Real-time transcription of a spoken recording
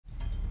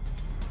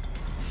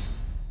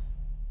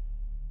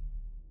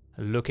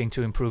Looking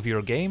to improve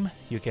your game?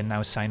 You can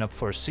now sign up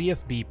for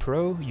CFB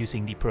Pro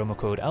using the promo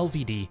code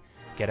LVD,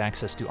 get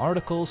access to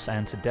articles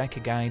and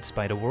deck guides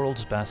by the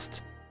world's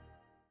best.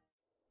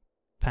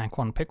 Pack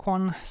 1 Pick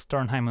 1,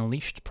 Starnheim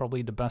Unleashed,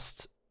 probably the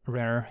best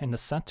rare in the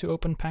set to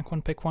open Pack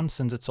 1 Pick 1,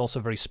 since it's also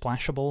very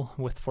splashable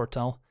with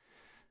Foretell,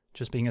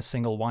 just being a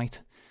single white.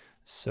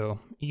 So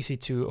easy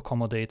to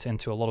accommodate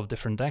into a lot of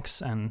different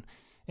decks, and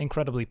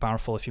incredibly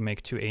powerful if you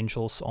make 2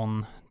 Angels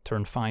on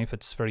turn 5,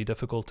 it's very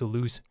difficult to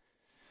lose.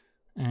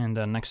 And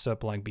next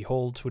up, like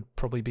Behold, would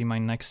probably be my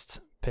next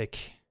pick.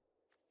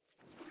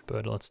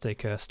 But let's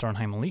take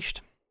Starnheim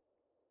Unleashed.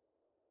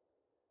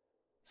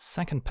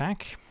 Second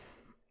pack.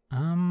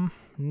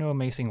 No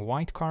amazing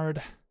white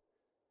card.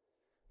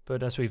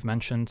 But as we've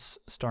mentioned,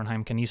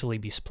 Starnheim can easily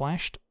be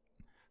splashed.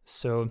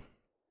 So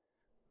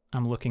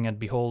I'm looking at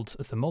Behold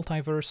the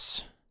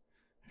Multiverse,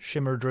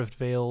 Shimmer Drift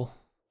Veil,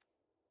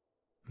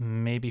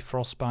 maybe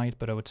Frostbite,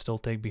 but I would still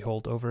take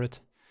Behold over it.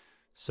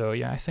 So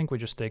yeah, I think we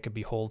just take a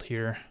Behold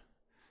here.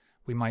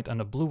 We might end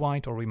up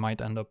blue-white, or we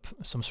might end up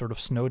some sort of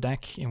snow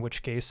deck, in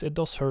which case it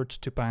does hurt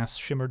to pass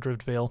Shimmer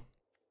Drift Veil.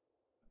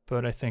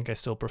 But I think I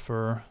still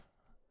prefer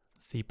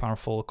the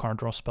powerful card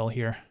draw spell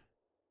here.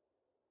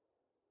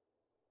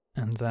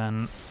 And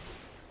then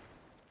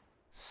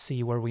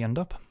see where we end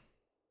up.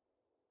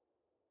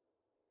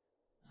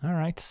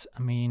 Alright,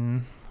 I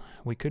mean,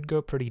 we could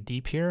go pretty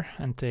deep here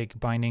and take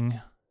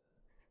Binding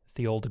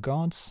the Old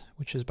Gods,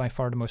 which is by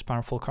far the most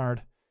powerful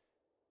card.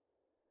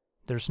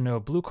 There's no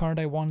blue card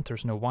I want,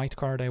 there's no white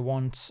card I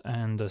want,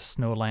 and the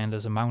Snowland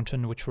is a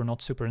mountain, which we're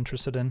not super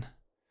interested in.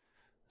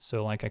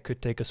 So like I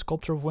could take a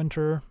Sculptor of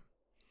Winter,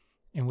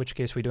 in which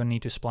case we don't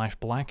need to splash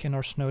black in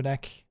our snow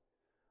deck,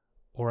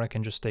 or I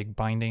can just take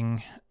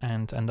Binding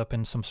and end up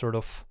in some sort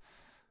of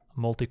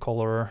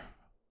multicolor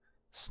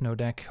snow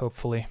deck,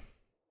 hopefully.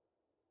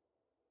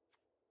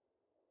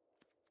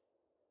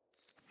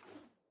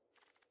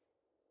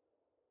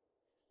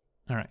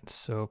 Alright,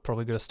 so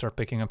probably gonna start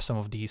picking up some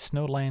of these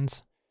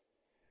Snowlands.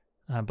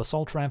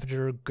 Basalt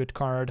Ravager, good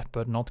card,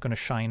 but not gonna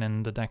shine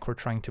in the deck we're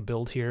trying to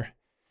build here.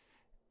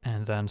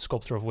 And then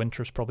Sculptor of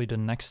Winter is probably the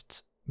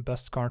next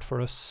best card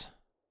for us.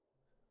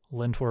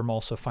 Lindworm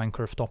also fine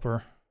curve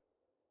topper,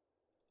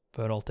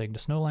 but I'll take the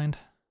Snowland.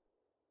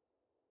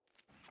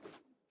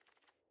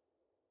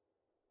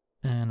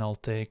 And I'll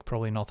take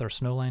probably another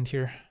Snowland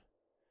here.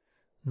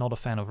 Not a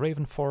fan of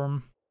Raven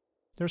Form.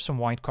 There's some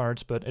white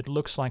cards, but it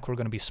looks like we're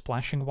going to be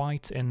splashing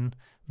white in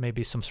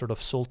maybe some sort of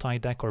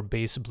Sultai deck or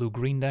base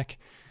blue-green deck.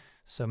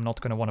 So I'm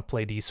not going to want to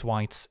play these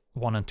whites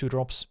 1 and 2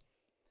 drops.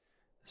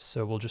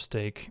 So we'll just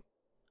take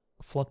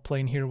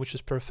Floodplain here, which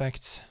is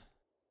perfect.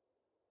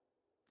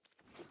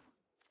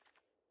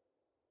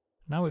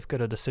 Now we've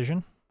got a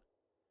decision.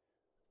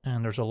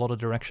 And there's a lot of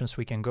directions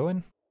we can go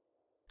in.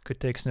 Could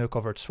take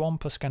Snow-Covered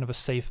Swamp as kind of a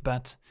safe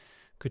bet.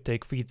 Could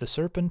take Feed the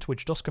Serpent,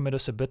 which does commit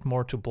us a bit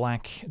more to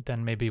black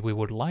than maybe we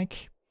would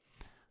like.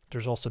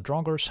 There's also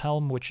Draugr's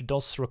Helm, which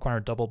does require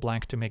double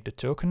black to make the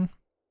token.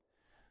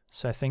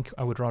 So I think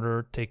I would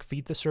rather take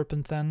Feed the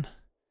Serpent then.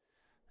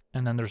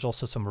 And then there's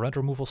also some red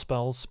removal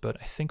spells, but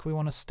I think we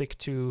want to stick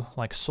to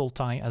like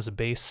Sultai as a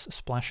base,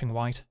 splashing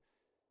white.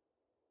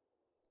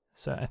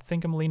 So I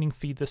think I'm leaning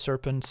Feed the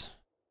Serpent,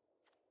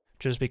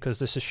 just because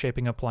this is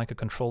shaping up like a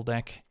control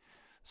deck.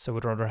 So I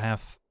would rather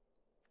have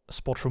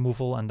spot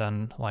removal and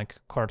then like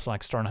cards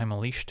like Starnheim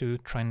Unleashed to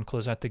try and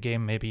close out the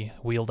game, maybe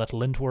wheel that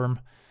Lindworm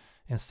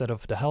instead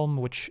of the Helm,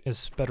 which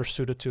is better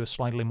suited to a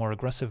slightly more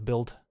aggressive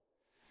build.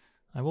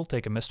 I will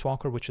take a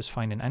Mistwalker, which is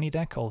fine in any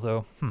deck,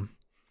 although,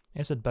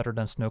 is it better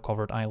than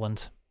Snow-Covered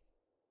Island?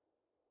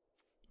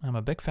 I'm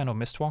a big fan of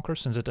Mistwalker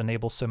since it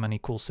enables so many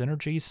cool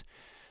synergies.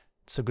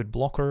 It's a good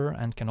blocker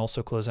and can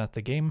also close out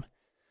the game,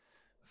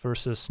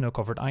 versus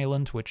Snow-Covered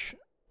Island, which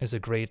is a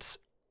great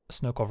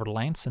snow-covered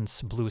land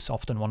since blue is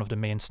often one of the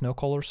main snow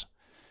colors.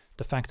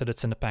 The fact that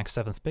it's in the pack's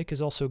 7th pick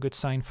is also a good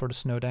sign for the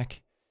snow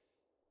deck.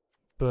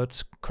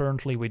 But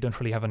currently we don't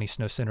really have any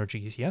snow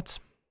synergies yet.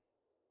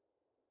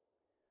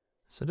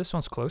 So this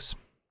one's close.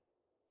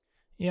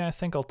 Yeah, I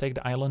think I'll take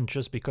the island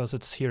just because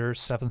it's here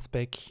 7th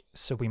pick,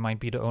 so we might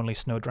be the only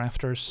snow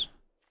drafters.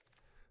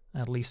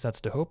 At least that's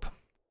the hope.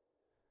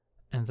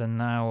 And then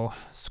now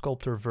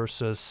Sculptor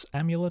versus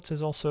Amulet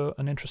is also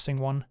an interesting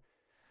one.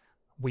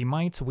 We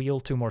might wheel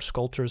 2 more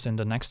Sculptors in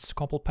the next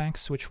couple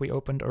packs, which we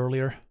opened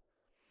earlier.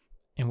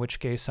 In which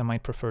case I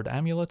might prefer the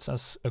Amulet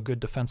as a good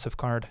defensive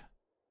card.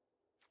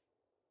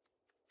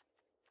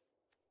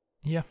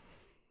 Yeah,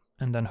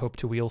 and then hope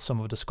to wheel some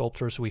of the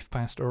Sculptors we've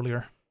passed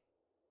earlier.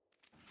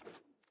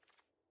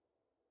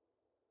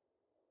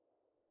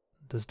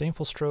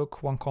 Disdainful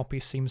Stroke, 1 copy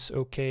seems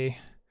okay.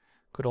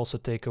 Could also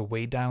take a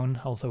Way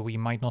Down, although we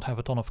might not have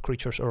a ton of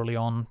creatures early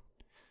on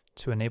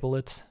to enable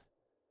it.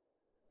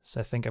 So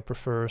I think I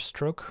prefer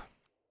Stroke.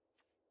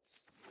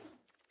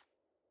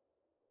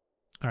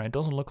 Alright,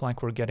 doesn't look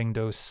like we're getting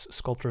those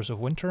Sculptors of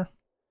Winter.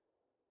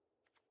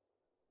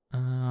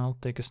 I'll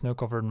take a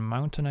Snow-Covered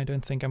Mountain. I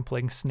don't think I'm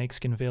playing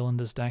Snakeskin Veil in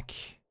this deck.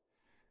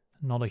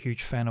 Not a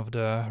huge fan of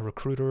the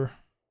Recruiter.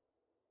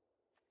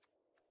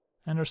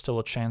 And there's still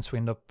a chance we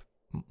end up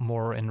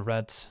more in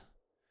red,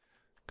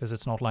 because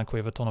it's not like we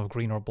have a ton of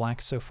green or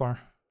black so far.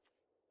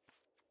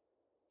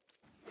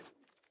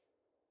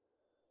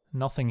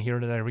 Nothing here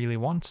that I really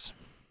want.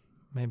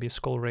 Maybe a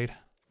Skull Raid.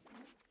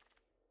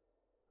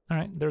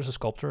 Alright, there's a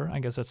Sculptor. I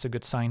guess that's a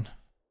good sign.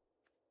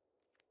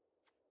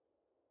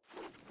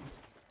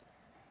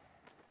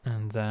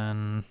 And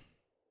then...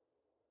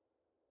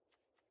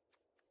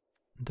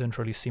 don't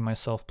really see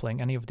myself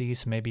playing any of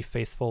these. Maybe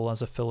Faithful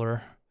as a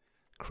filler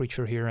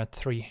creature here at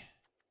 3.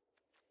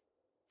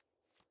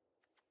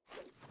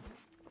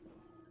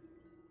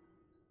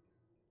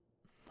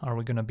 Are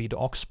we gonna be the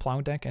Ox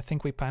Plow deck? I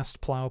think we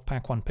passed Plow,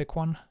 pack 1, pick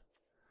 1.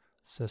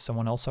 So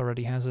someone else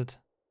already has it.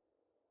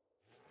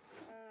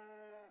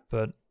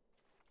 But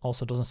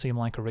also doesn't seem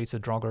like a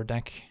Rated Draugr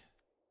deck.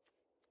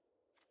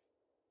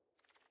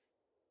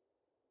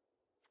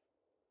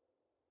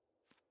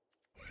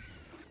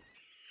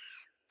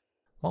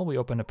 Well, we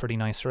opened a pretty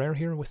nice rare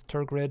here with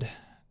Tergrid,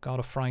 God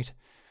of Fright.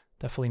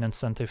 Definitely an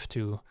incentive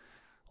to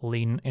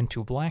lean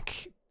into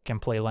black. Can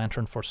play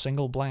Lantern for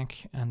single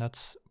black, and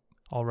that's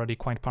already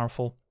quite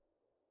powerful.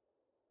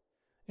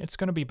 It's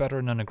going to be better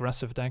than an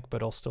aggressive deck,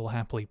 but I'll still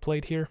happily play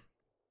it here.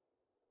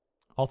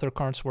 Other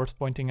cards worth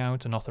pointing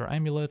out, another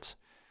Amulet,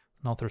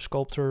 another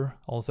Sculptor,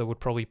 although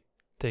would probably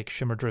take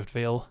Shimmerdrift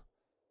Veil.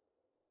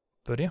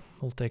 But yeah,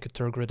 we'll take a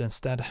Tergrid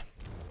instead.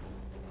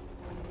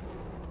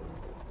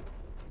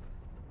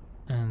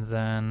 And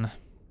then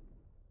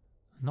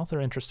another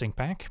interesting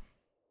pack.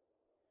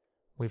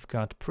 We've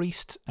got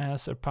Priest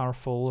as a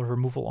powerful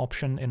removal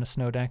option in a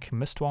snow deck,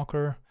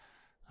 Mistwalker,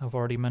 I've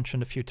already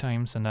mentioned a few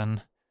times, and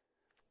then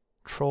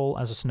Troll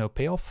as a snow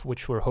payoff,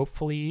 which we're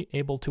hopefully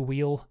able to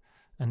wheel,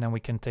 and then we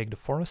can take the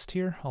Forest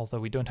here, although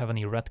we don't have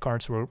any red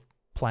cards we're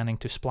planning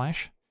to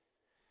splash.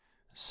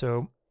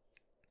 So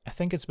I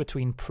think it's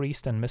between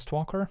Priest and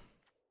Mistwalker,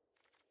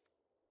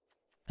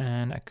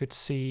 and I could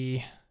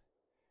see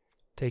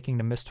taking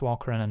the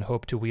Mistwalker and then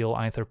hope to wheel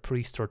either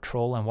Priest or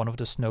Troll, and one of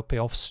the snow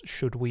payoffs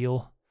should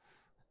wheel,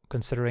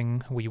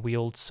 considering we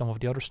wheeled some of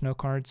the other snow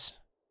cards.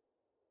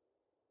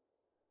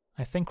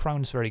 I think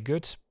Crown's very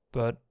good,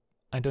 but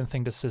I don't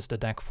think this is the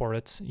deck for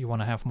it. You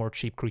want to have more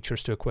cheap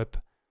creatures to equip.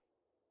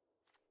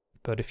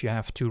 But if you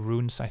have 2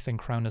 runes, I think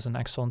Crown is an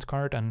excellent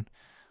card, and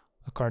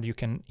a card you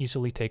can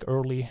easily take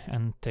early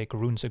and take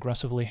runes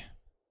aggressively.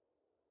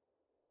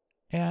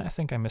 Yeah, I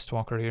think I missed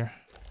Walker here.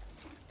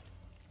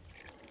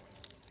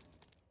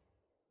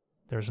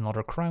 There's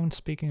another Crown,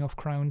 speaking of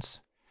Crowns.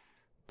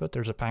 But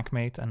there's a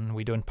Packmate, and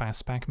we don't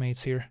pass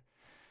Packmates here.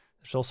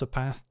 There's also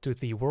Path to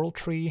the World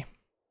Tree.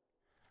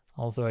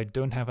 Although I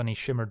don't have any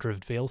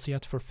Shimmerdrift Veils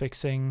yet for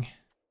fixing.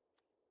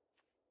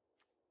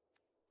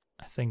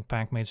 I think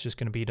Packmate's just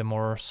going to be the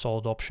more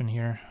solid option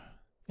here.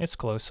 It's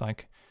close,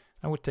 like,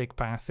 I would take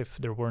Path if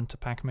there weren't a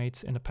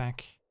Packmate in the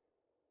pack.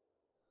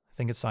 I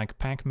think it's like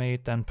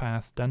Packmate, then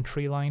Path, then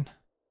Treeline.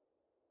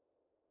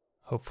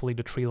 Hopefully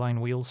the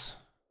Treeline wheels.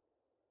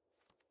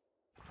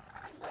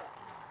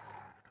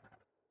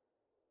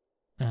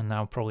 And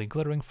now probably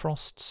Glittering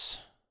Frosts.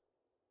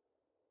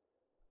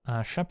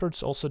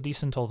 Shepherd's also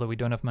decent, although we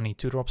don't have many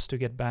 2-drops to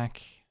get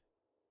back.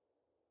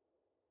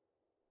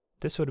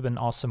 This would have been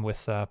awesome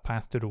with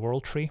Path to the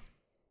World Tree,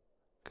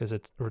 because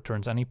it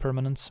returns any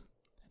permanents.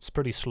 It's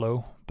pretty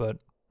slow, but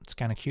it's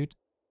kind of cute.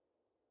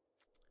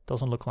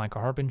 Doesn't look like a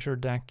Harbinger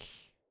deck.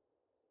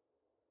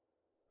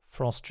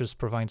 Frost just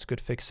provides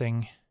good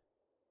fixing.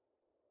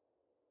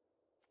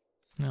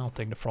 I'll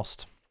take the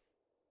Frost.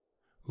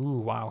 Ooh,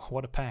 wow,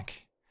 what a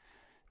pack.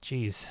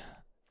 Jeez.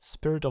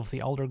 Spirit of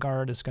the Elder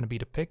Guard is going to be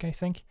the pick, I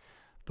think.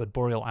 But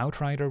Boreal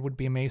Outrider would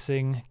be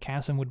amazing.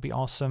 Chasm would be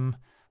awesome.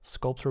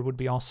 Sculptor would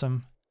be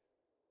awesome.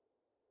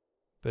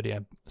 But yeah,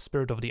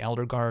 Spirit of the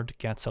Elder Guard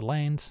gets a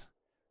land.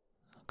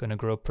 Gonna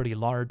grow pretty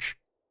large.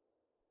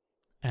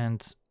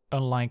 And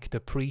unlike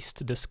the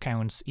Priest,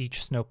 discounts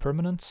each snow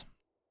permanent.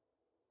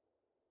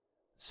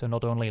 So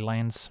not only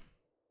lands.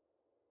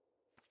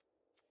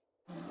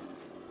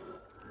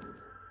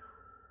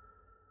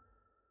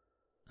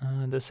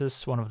 This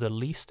is one of the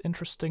least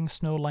interesting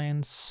snow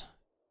lands.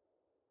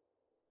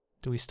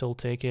 Do we still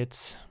take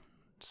it?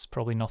 There's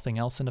probably nothing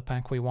else in the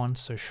pack we want,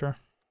 so sure.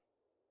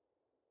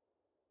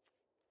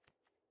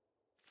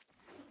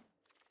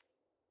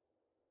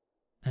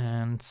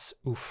 And,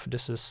 oof,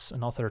 this is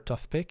another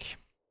tough pick.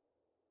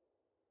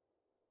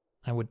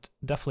 I would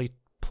definitely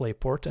play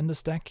Port in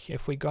this deck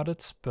if we got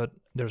it, but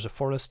there's a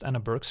Forest and a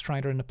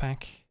Bergstrider in the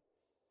pack.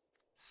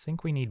 I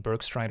think we need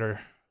Bergstrider.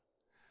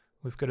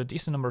 We've got a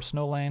decent number of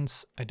snow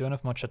lands. I don't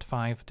have much at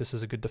 5. This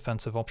is a good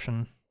defensive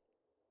option.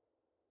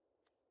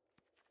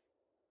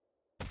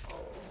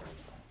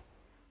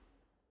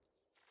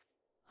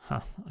 Huh,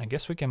 I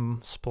guess we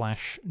can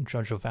splash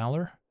Judge of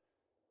Valor.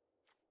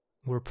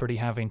 We're pretty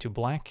heavy into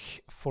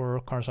black for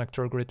cards like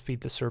Tergrid,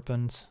 Feed the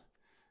Serpent,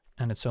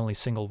 and it's only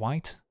single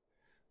white.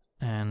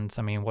 And,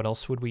 I mean, what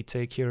else would we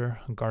take here?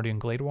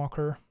 Guardian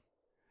Gladewalker,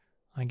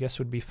 I guess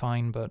would be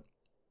fine, but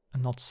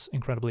not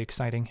incredibly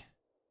exciting.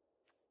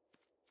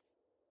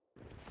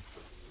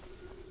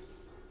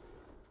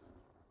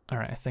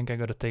 Alright, I think I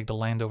gotta take the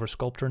land over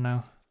Sculptor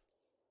now.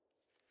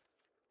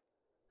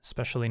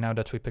 Especially now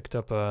that we picked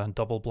up a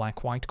double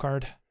black-white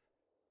card.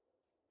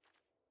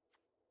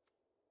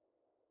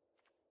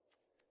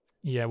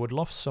 Yeah, I would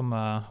love some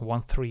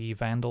 1/3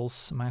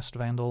 Vandals, Masked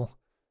Vandal.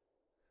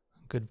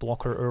 Good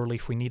blocker early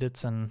if we need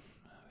it, and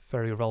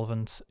very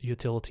relevant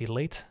utility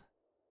late.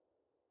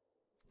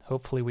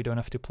 Hopefully we don't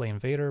have to play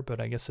Invader,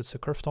 but I guess it's a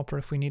Curve Topper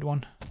if we need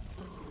one.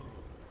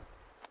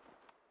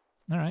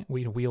 Alright,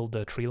 we wheeled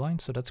the tree line,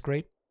 so that's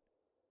great.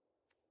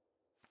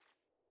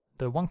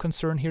 The one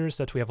concern here is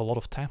that we have a lot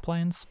of tap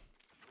lands,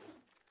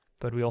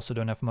 but we also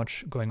don't have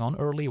much going on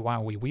early.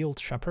 Wow, we wheeled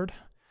Shepherd.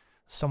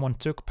 Someone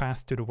took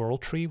Path to the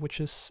World Tree, which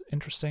is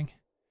interesting.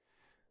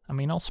 I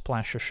mean, I'll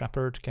splash a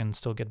Shepherd, can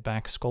still get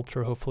back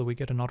Sculptor, hopefully we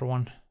get another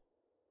one.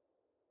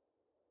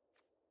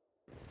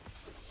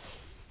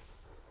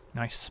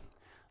 Nice.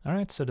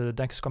 Alright, so the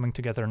deck is coming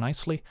together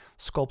nicely.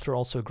 Sculptor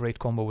also a great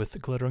combo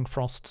with Glittering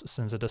Frost,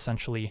 since it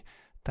essentially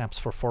taps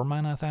for 4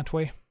 mana that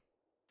way.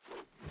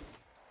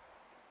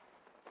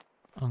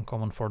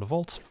 Uncommon for the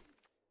Vault.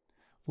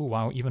 Ooh,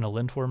 wow, even a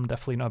Lindworm,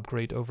 definitely an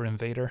upgrade over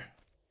Invader.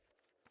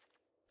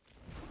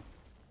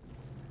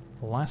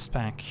 Last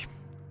pack.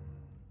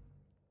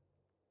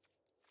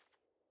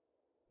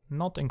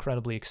 Not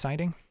incredibly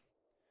exciting.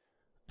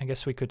 I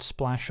guess we could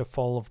splash a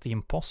Fall of the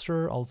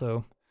Imposter,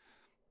 although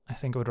I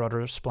think I would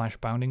rather splash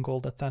Bounding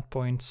Gold at that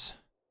point.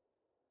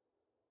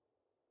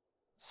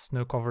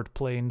 Snow-covered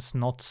plains,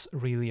 not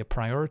really a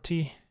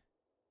priority.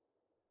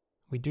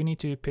 We do need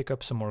to pick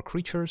up some more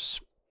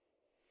creatures,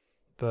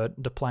 but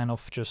the plan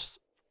of just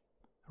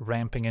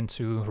ramping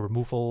into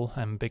removal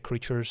and big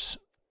creatures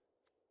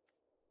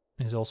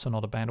is also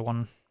not a bad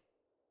one.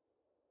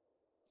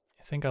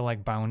 I think I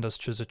like Bound as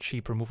just a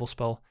cheap removal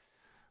spell.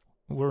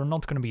 We're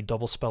not going to be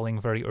double spelling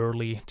very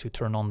early to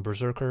turn on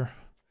Berserker,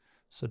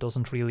 so it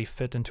doesn't really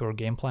fit into our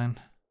game plan.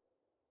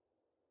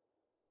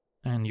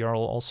 And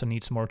Jarl also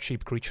needs more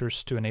cheap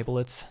creatures to enable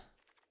it.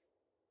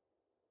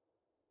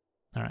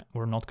 Alright,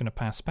 we're not going to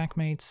pass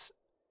Packmates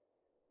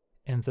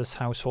in this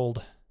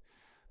household.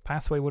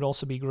 Pathway would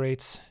also be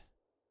great.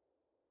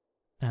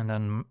 And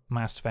then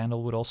Masked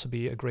Vandal would also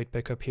be a great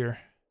pickup here.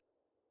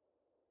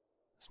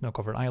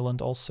 Snow-covered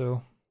Island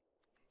also.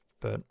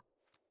 But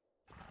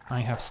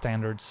I have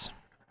standards.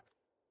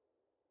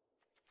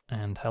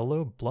 And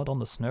hello, Blood on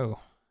the Snow.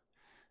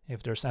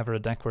 If there's ever a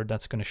deck where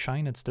that's going to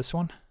shine, it's this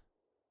one.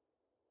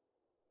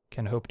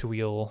 Can hope to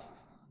wheel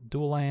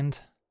dual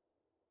land.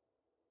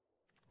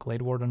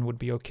 Glade Warden would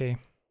be okay.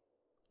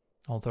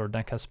 Although our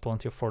deck has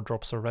plenty of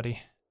 4-drops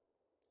already.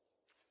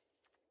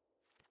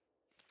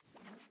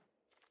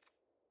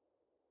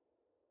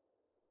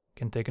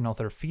 Can take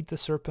another Feed the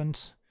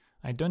Serpent.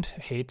 I don't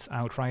hate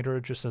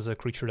Outrider just as a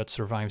creature that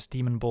survives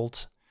Demon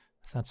Bolt.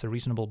 That's a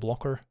reasonable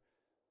blocker.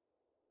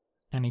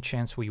 Any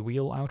chance we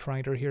wheel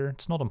Outrider here?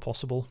 It's not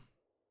impossible.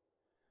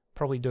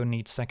 Probably don't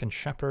need second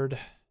Shepherd.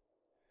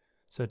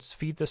 So it's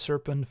Feed the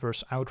Serpent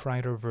versus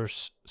Outrider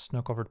versus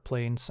Snow-covered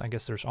Plains. I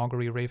guess there's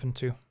Augury Raven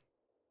too.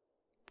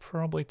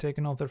 Probably take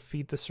another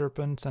Feed the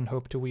Serpent and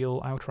hope to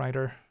wheel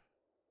Outrider.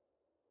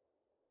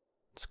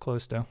 It's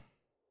close though.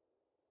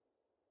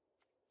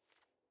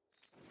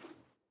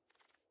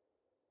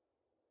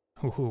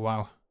 Ooh,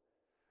 wow.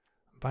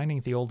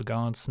 Binding the Old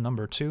Gods,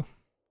 number 2.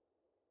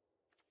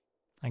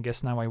 I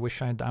guess now I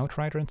wish I had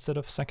Outrider instead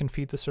of second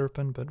Feed the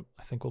Serpent, but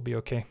I think we'll be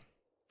okay.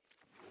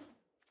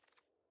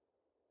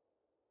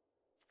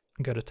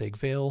 Gotta take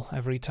Veil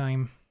every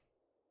time.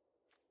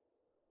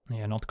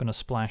 Yeah, not gonna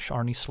splash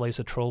Arnie Slays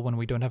a Troll when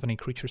we don't have any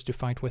creatures to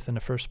fight with in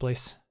the first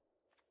place.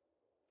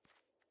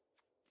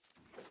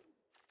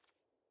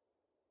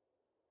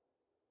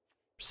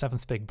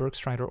 Seventh pick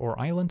Bergstrider or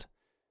Island.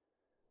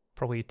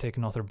 Probably take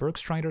another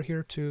Bergstrider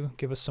here to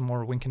give us some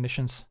more win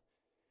conditions.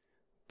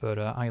 But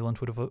Island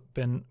would have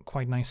been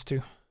quite nice too.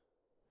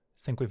 I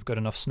think we've got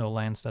enough snow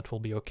lands that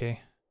will be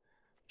okay.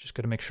 Just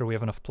gotta make sure we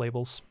have enough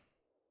playables.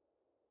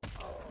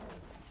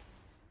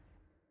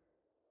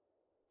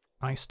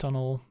 Ice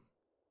Tunnel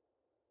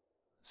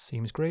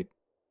seems great.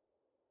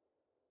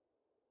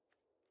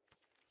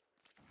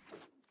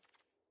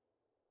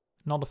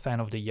 Not a fan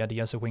of the Yeti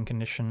as a win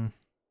condition.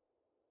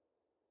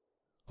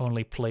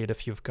 Only play it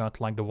if you've got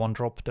like the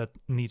 1-drop that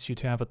needs you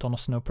to have a ton of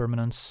snow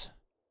permanents.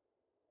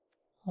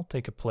 I'll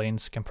take a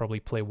Plains, can probably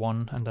play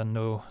 1 and then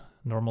no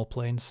normal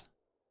Plains.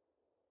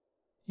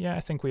 Yeah, I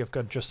think we have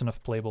got just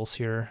enough playables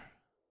here.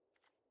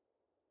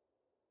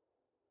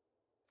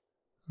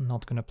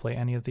 Not gonna play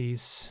any of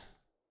these.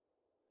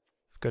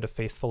 Got a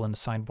Faithful in the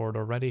sideboard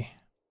already.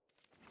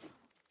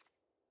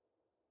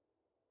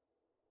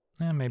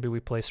 And maybe we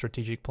play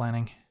Strategic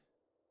Planning.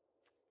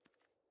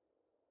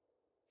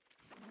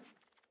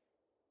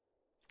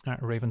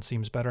 Raven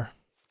seems better.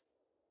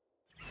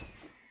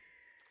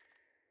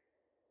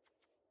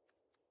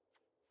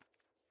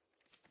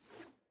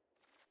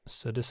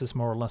 So this is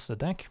more or less the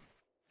deck.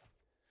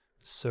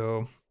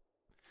 So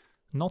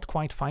not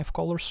quite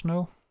 5-color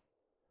snow.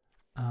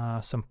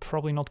 So I'm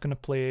probably not gonna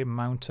play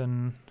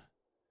Mountain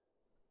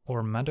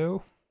or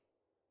Meadow,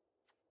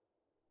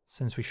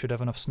 since we should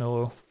have enough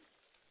snow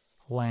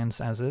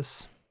lands as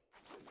is.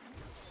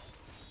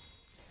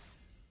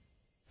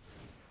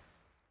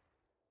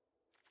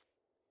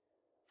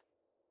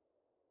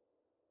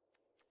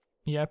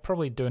 Yeah, I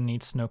probably don't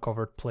need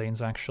snow-covered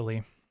plains,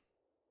 actually.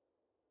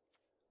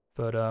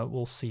 But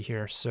we'll see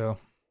here, so...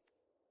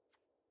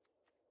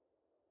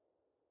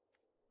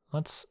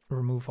 let's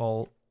remove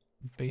all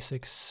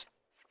basics.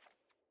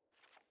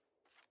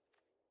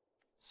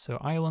 So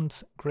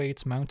island,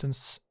 great.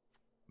 Mountains,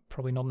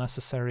 probably not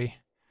necessary.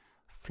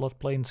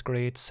 Floodplains,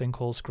 great.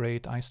 Sinkholes,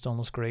 great. Ice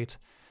tunnels, great.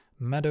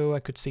 Meadow, I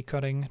could see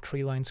cutting.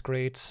 Tree lines,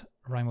 great.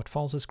 Rhinewood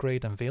Falls is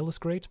great, and Vale is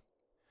great.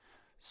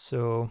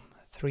 So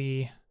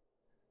 3,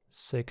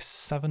 6,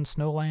 7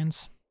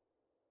 snowlands.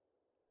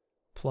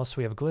 Plus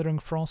we have Glittering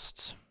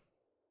Frosts.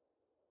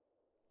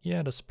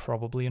 Yeah, that's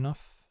probably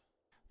enough.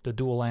 The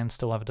dual lands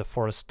still have the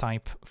forest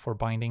type for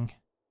binding.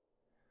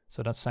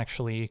 So that's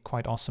actually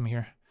quite awesome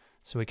here.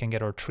 So we can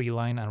get our Tree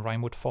Line and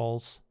Rhinewood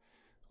Falls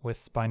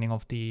with binding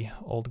of the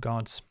Old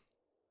Gods.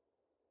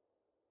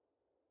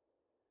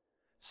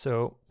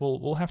 So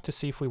we'll have to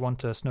see if we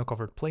want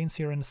snow-covered plains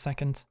here in a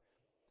second.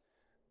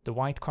 The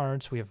white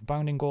cards, we have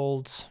Bounding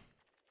Gold,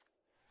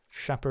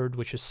 Shepherd,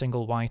 which is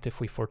single white if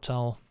we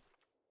foretell,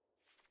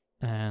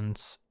 and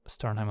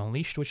Starnheim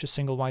Unleashed, which is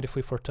single white if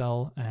we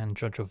foretell, and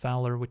Judge of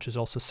Valor, which is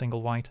also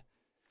single white.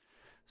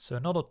 So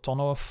not a ton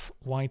of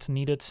white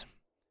needed.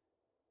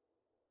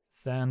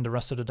 Then the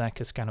rest of the deck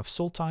is kind of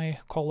Sultai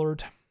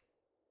colored.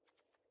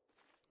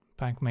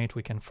 Packmate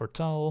we can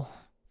foretell.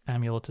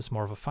 Amulet is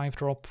more of a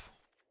 5-drop.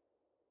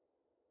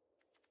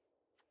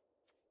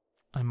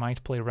 I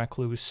might play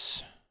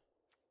Recluse.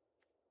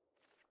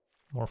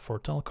 More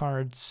foretell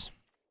cards.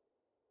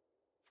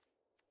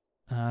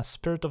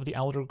 Spirit of the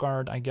Elder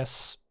Guard, I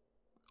guess,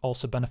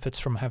 also benefits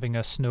from having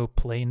a Snow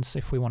Plains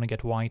if we want to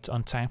get white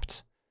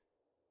untapped.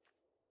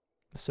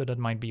 So that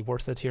might be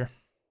worth it here.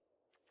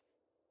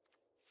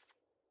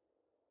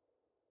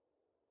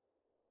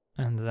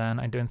 And then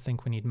I don't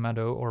think we need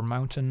Meadow or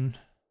Mountain.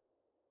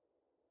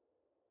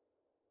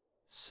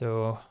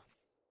 So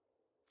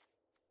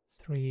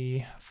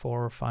 3,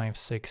 4, 5,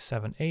 6,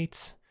 7,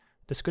 8.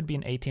 This could be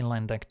an 18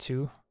 land deck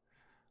too,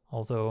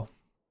 although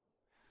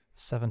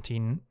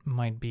 17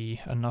 might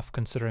be enough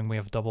considering we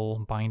have double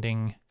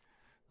binding,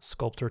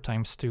 Sculptor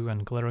 ×2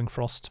 and Glittering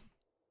Frost.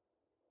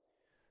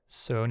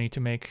 So need to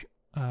make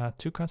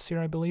 2 cuts here,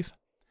 I believe.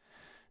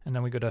 And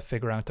then we gotta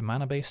figure out the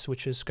mana base,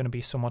 which is gonna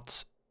be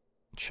somewhat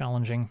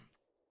challenging.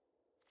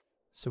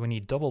 So we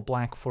need double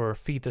black for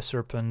Feed the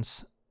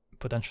Serpents,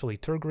 potentially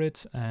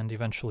Turgid, and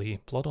eventually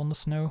Blood on the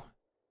Snow.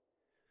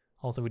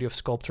 Although we do have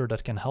Sculptor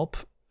that can help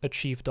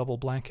achieve double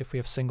black if we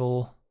have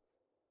single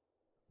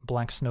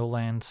black snow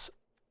lands,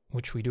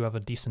 which we do have a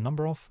decent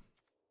number of.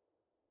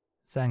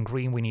 Then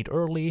green we need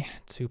early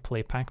to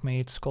play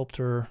Packmate,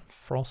 Sculptor,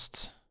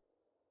 Frost.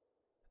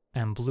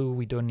 And blue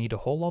we don't need a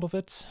whole lot of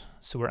it,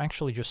 so we're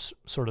actually just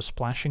sort of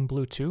splashing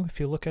blue too, if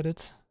you look at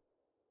it,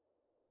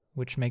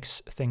 which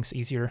makes things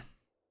easier.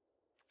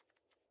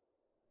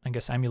 I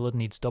guess Amulet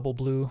needs double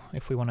blue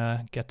if we want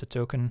to get the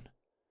token,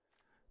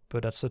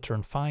 but that's a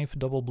turn 5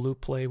 double blue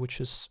play, which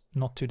is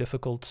not too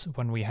difficult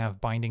when we have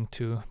binding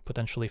to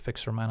potentially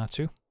fix our mana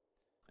too.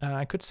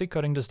 I could see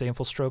cutting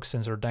Disdainful Stroke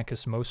since our deck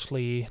is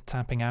mostly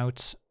tapping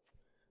out.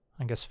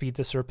 I guess Feed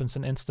the Serpents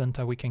an instant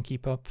that we can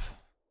keep up.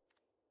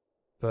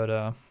 But,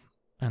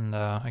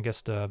 I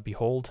guess the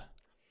Behold.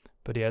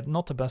 But yeah,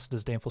 not the best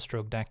Disdainful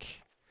Stroke deck.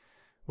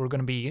 We're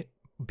going to be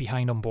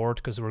behind on board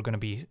because we're going to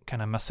be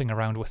kind of messing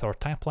around with our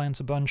tap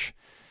lands a bunch.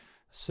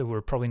 So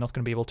we're probably not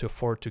going to be able to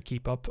afford to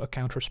keep up a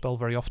counterspell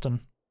very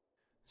often.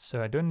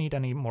 So I don't need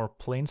any more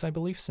planes, I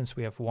believe, since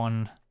we have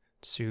 1,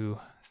 2,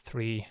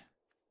 3,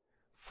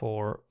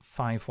 4,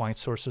 5 white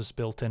sources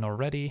built in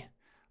already,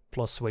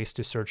 plus ways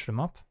to search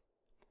them up,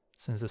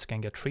 since this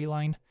can get tree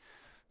line.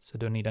 So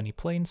don't need any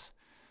planes.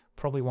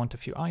 Probably want a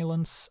few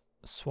islands,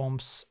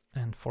 swamps,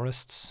 and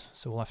forests,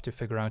 so we'll have to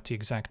figure out the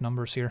exact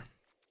numbers here.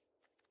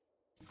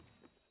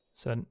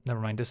 So never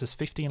mind, this is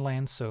 15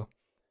 lands, so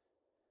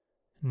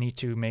need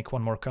to make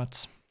one more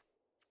cut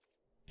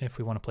if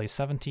we want to play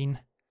 17.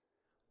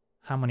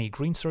 How many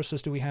green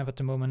sources do we have at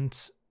the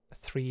moment?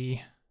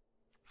 3,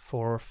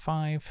 4,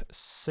 5,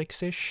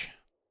 6-ish.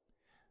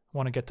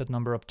 Want to get that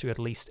number up to at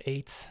least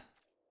 8.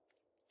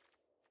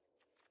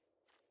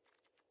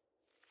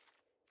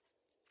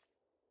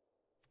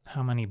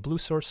 How many blue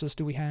sources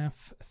do we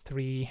have?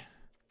 3,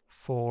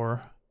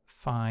 4,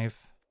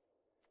 5,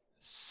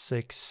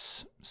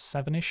 6,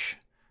 7-ish.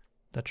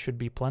 That should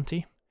be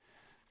plenty.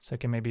 So I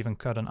can maybe even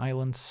cut on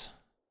islands.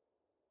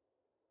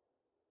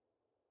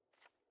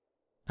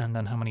 And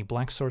then how many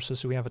black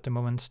sources do we have at the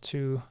moment?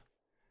 2,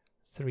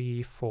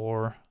 3,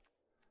 4,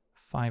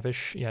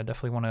 5-ish. Yeah,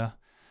 definitely want to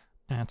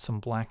add some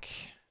black.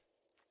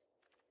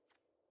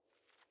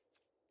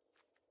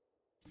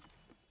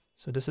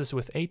 So this is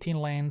with 18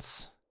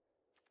 lands.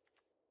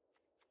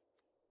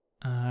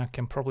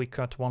 Can probably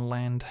cut 1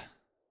 land.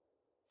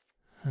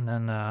 And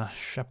then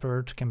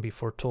Shepherd can be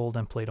foretold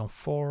and played on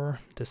 4.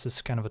 This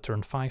is kind of a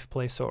turn 5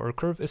 play, so our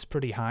curve is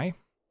pretty high.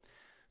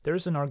 There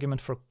is an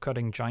argument for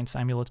cutting Giant's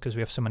Amulet because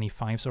we have so many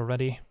 5s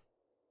already.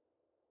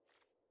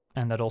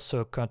 And that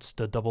also cuts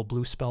the double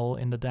blue spell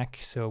in the deck,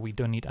 so we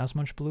don't need as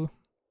much blue.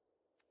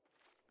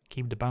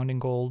 Keep the Bounding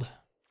Gold.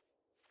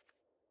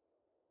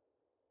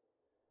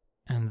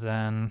 And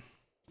then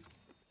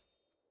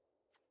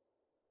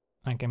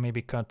I can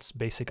maybe cut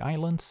basic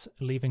islands,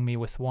 leaving me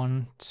with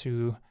 1,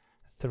 2,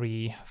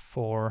 3,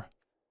 4,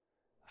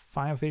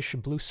 5-ish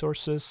blue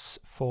sources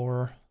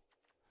for,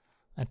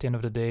 at the end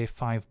of the day,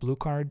 5 blue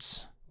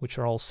cards, which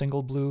are all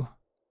single blue.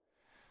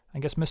 I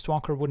guess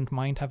Mistwalker wouldn't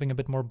mind having a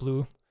bit more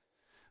blue,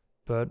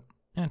 but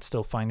it's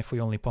still fine if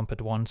we only pump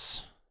it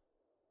once.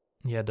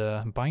 Yeah,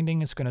 the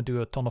Binding is going to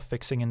do a ton of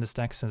fixing in this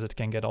deck since it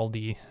can get all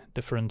the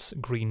different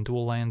green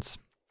dual lands.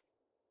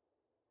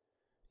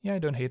 Yeah, I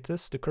don't hate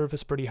this. The curve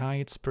is pretty high,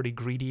 it's pretty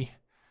greedy.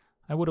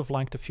 I would have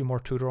liked a few more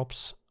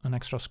 2-drops. An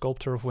extra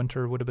Sculptor of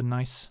Winter would have been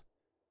nice.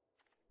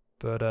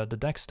 But the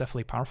deck's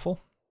definitely powerful.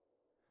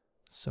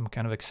 So I'm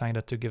kind of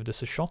excited to give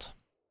this a shot.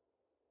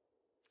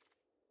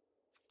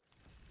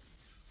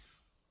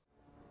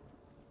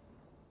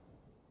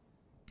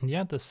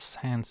 Yeah, this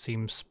hand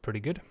seems pretty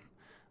good.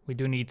 We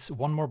do need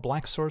 1 more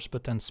black source,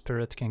 but then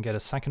Spirit can get a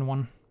second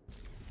one.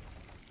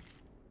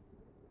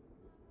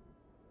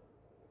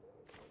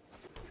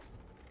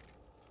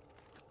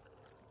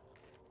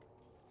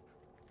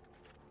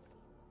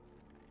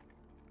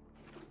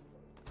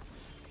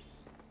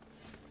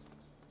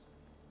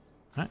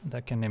 Alright,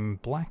 that can name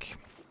black.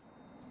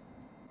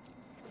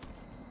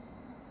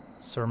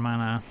 So our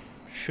mana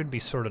should be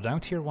sorted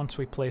out here once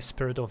we play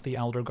Spirit of the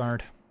Elder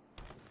Guard.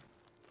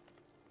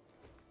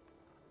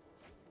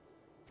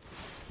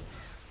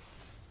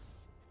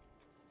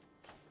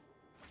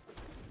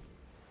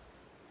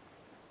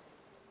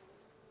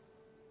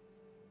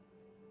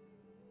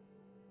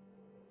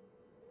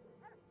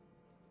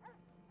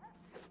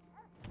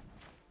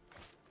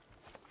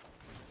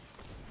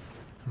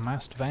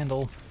 Masked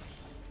Vandal.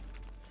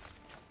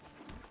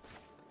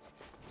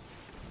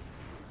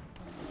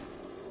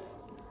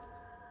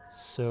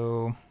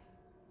 So,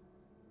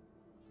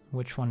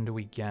 which one do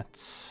we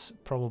get?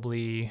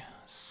 Probably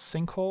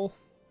Sinkhole?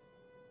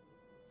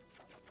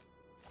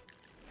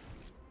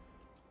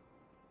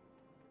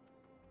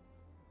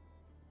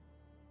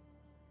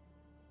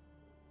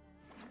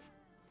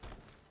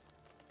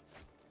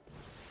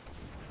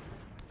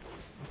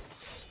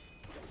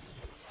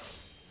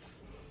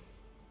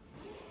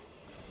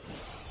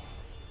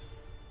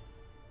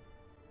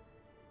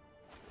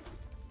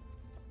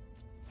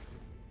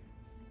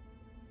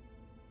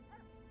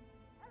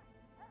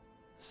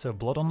 So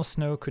Blood on the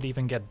Snow could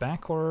even get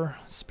back, or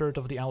Spirit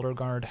of the Elder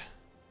Guard.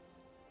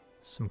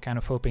 So I'm kind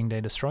of hoping they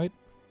destroy it.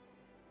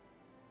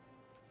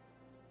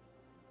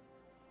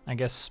 I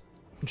guess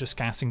just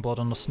casting Blood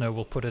on the Snow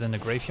will put it in the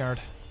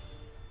graveyard,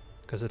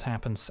 because it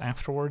happens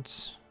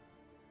afterwards.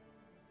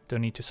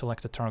 Don't need to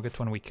select a target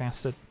when we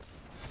cast it.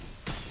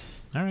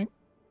 Alright.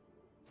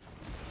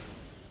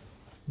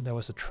 That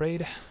was a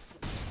trade.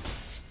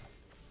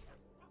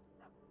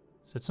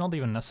 So it's not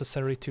even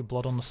necessary to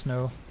Blood on the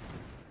Snow.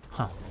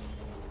 Huh.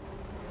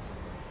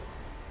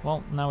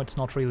 Well, now it's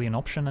not really an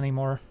option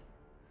anymore.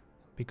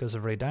 Because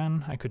of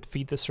Raydan, I could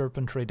feed the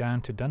Serpent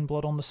Raydan to then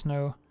Blood on the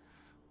Snow.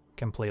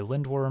 Can play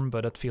Lindworm,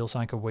 but it feels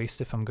like a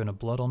waste if I'm gonna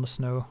Blood on the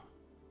Snow.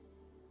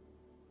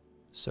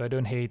 So I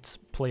don't hate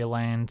play a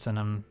land, and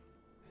I'm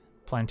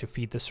planning to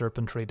feed the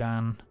Serpent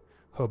Raydan.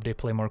 Hope they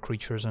play more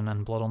creatures and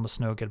then Blood on the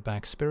Snow get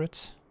back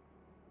spirits.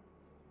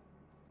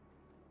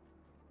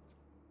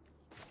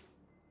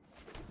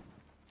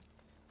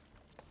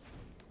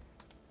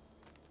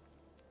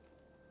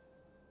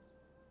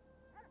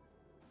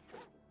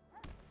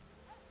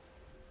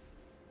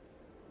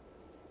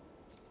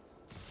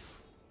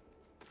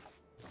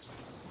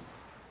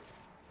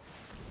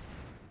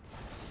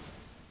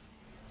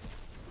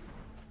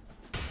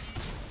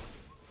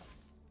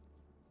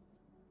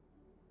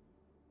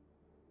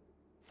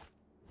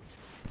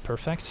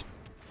 Perfect.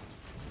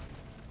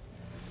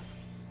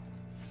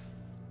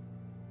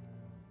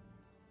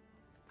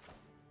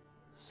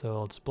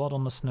 So let's Blood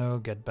on the Snow,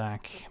 get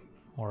back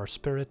our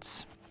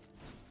spirits.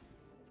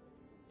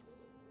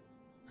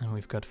 And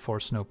we've got 4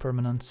 snow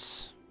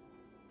permanents.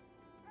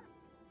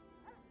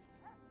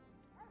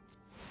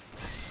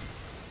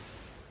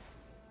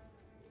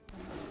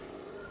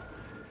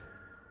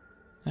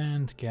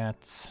 And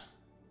get...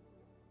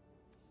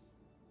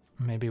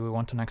 maybe we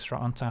want an extra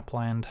untap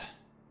land.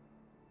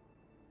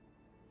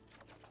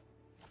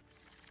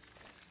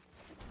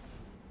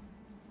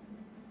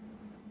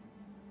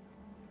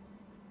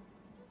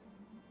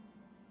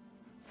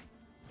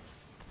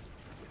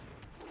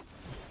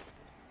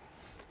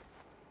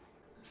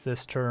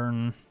 This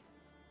turn,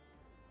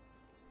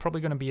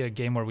 probably going to be a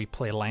game where we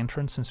play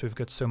Lantern since we've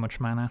got so much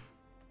mana.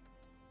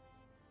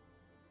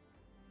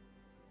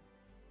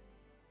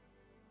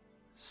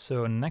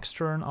 So next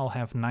turn I'll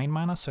have 9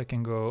 mana, so I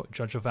can go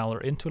Judge of Valor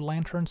into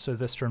Lantern, so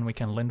this turn we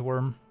can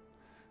Lindworm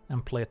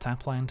and play a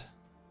tap land.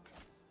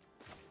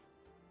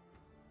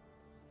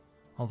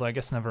 Although I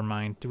guess never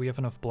mind. Do we have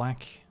enough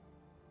black?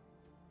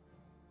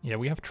 Yeah,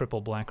 we have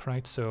triple black,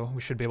 right? So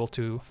we should be able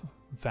to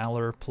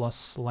Valor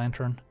plus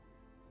Lantern.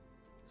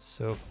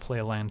 So play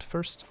a land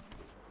first.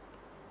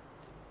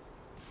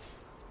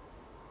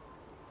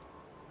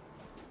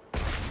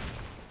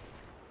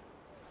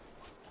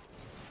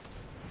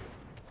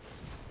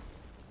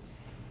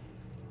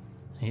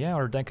 Yeah,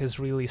 our deck is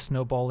really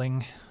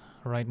snowballing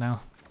right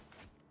now.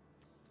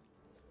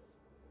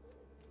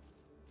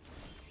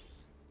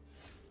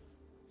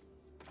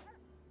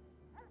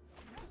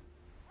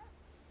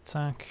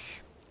 Attack.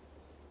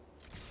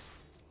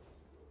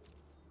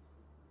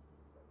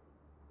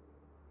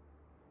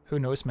 Who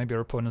knows, maybe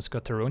our opponent's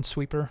got their own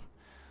sweeper,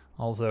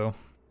 although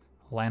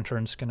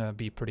Lantern's gonna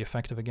be pretty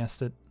effective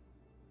against it.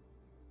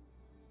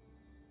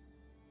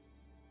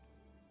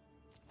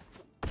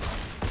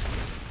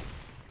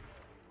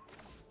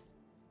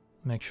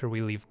 Make sure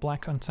we leave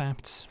black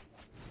untapped.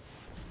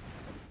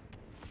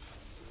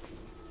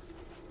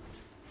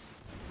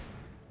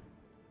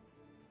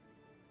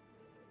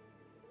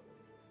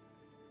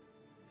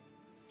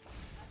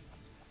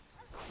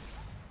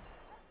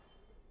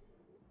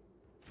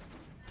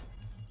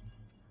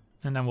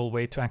 And then we'll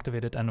wait to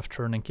activate it end of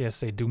turn in case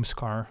they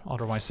Doomscar,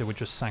 otherwise they would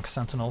just sack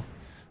Sentinel.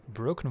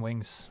 Broken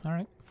Wings,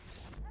 alright.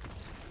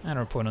 And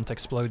our opponent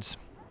explodes.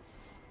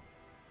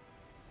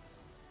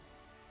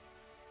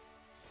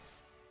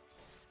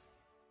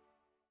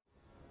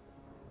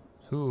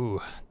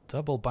 Ooh,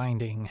 double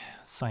binding,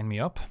 sign me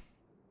up.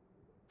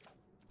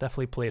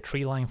 Definitely play a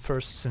tree line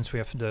first, since we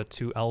have the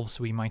 2 elves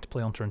we might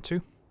play on turn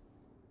 2.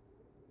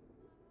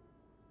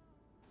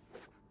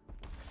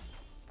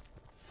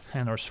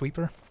 And our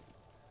sweeper.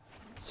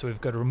 So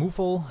we've got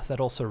removal, that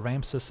also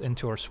ramps us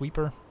into our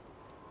sweeper.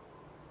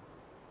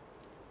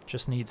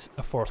 Just needs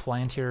a 4th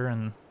land here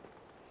and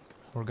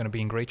we're gonna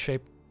be in great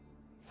shape.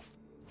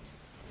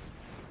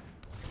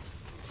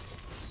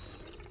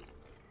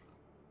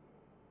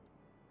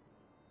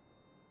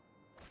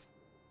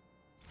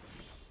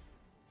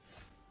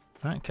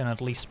 Alright, can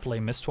at least play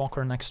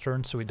Mistwalker next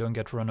turn so we don't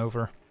get run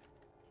over.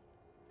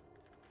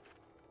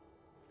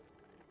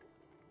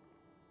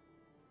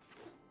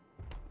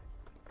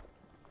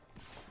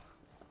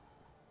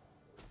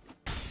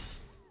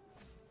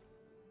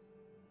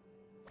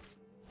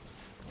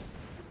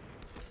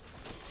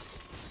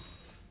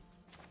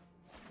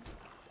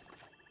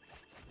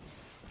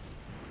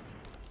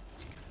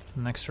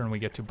 Next turn we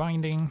get to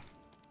Binding.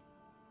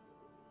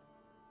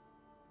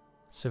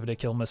 So if they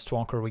kill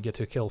Mistwalker, we get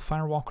to kill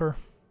Firewalker.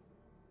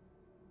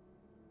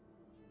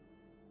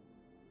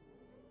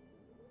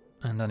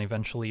 And then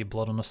eventually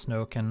Blood on the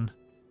Snow can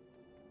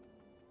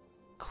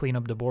clean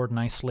up the board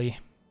nicely.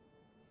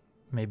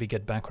 Maybe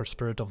get back our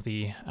Spirit of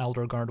the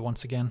Elder Guard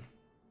once again.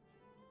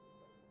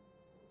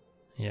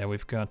 Yeah,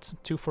 we've got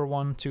 2 for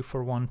 1, 2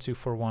 for 1, 2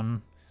 for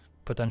 1,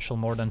 potential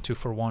more than 2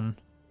 for 1.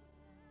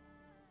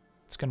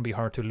 It's gonna be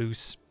hard to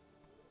lose,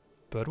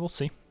 but we'll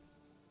see.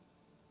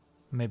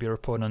 Maybe our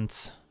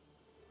opponent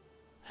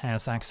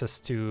has access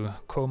to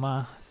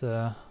Koma,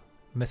 the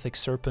Mythic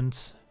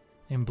Serpent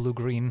in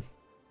blue-green.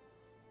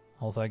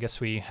 Although I guess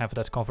we have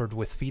that covered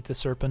with Feed the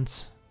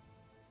Serpent.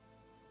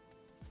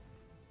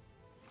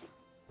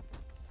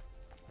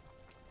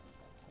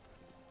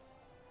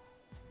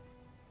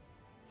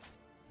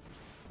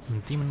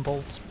 And Demon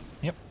Bolt,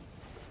 yep.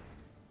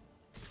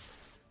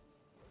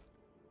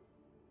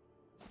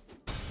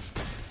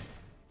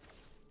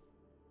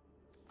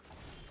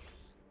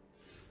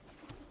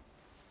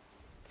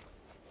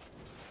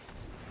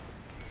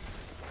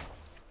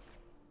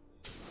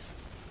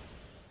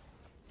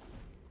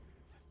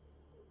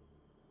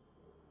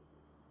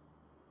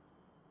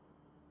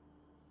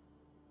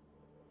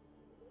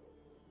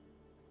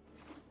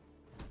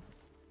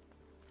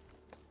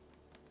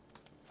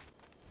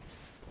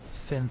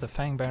 Finn the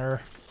Fangbearer.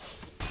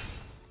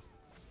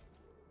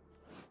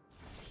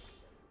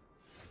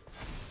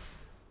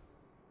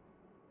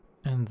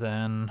 And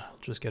then I'll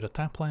just get a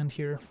tap land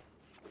here.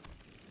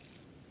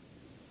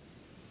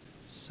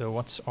 So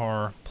what's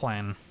our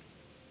plan?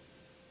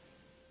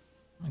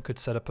 I could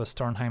set up a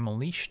Starnheim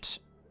Unleashed,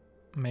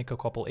 make a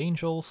couple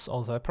Angels,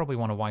 although I probably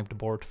want to wipe the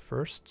board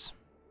first.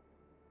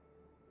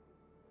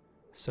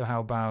 So how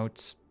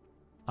about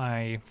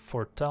I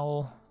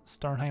foretell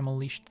Starnheim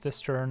Unleashed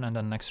this turn, and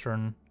then next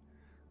turn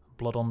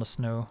Blood on the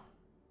Snow.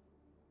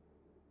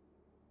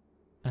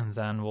 And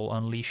then we'll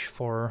unleash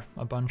for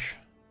a bunch.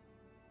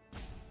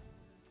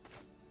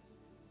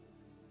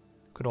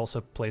 Could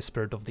also play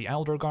Spirit of the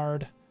Elder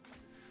Guard,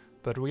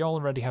 but we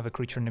already have a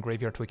creature in the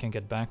graveyard we can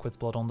get back with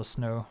Blood on the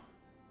Snow.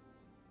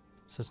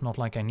 So it's not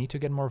like I need to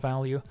get more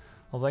value,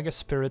 although I guess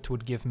Spirit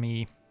would give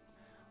me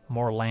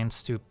more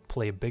lands to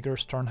play bigger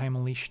Starnheim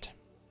Unleashed.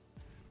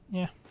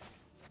 Yeah.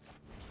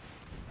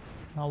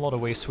 A lot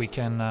of ways we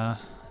can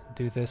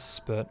do this,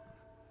 but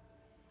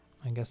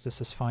I guess this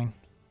is fine.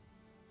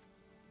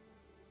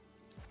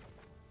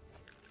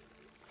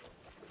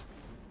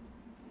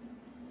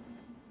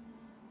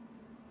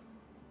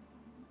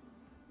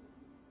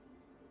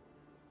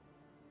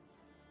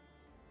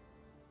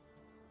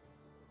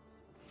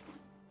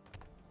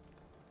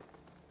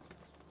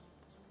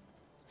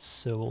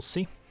 So we'll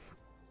see.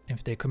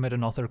 If they commit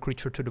another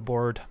creature to the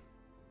board,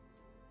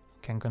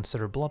 can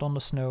consider Blood on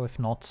the Snow. If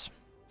not,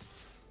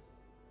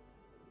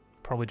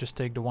 probably just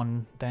take the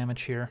 1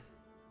 damage here.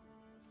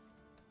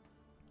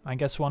 I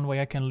guess one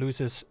way I can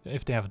lose is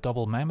if they have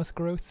double Mammoth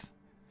Growth,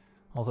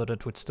 although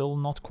that would still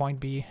not quite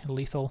be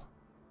lethal.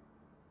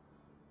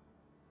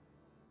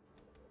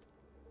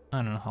 I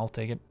don't know, I'll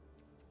take it.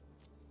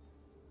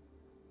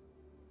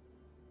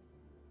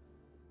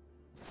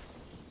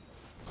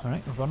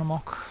 Alright, Run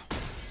Amok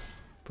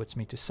puts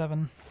me to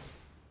 7.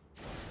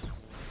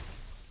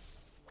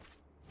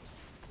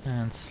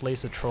 And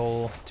slays a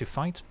troll to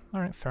fight.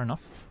 Alright, fair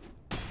enough.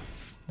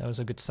 That was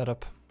a good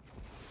setup.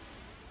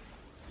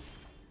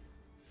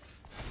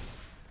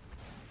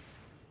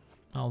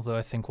 Although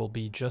I think we'll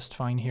be just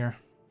fine here.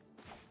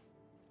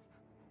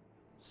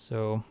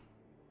 So,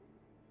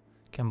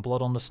 can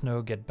Blood on the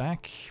Snow get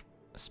back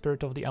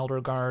Spirit of the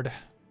Elder Guard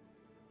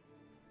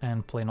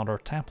and play another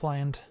tap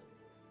land?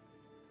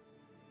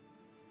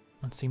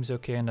 That seems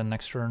okay, and then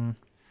next turn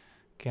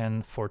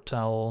can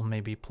foretell,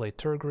 maybe play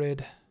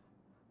Tergrid.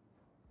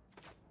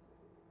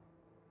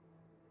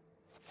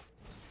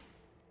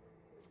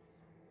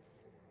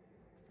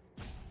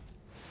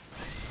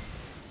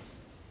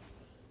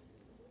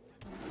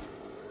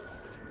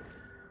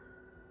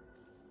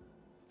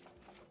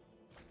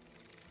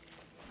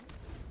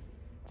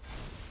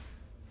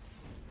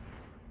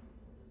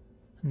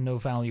 No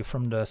value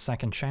from the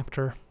second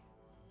chapter.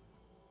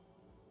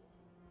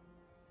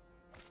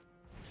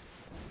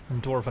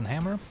 And Dwarven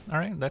Hammer.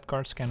 Alright, that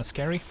card's kinda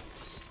scary.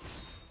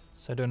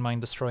 So I don't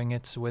mind destroying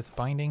it with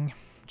Binding.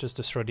 Just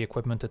destroy the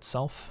equipment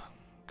itself,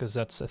 because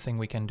that's a thing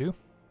we can do.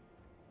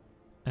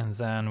 And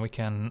then we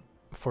can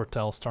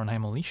foretell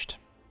Starnheim Unleashed.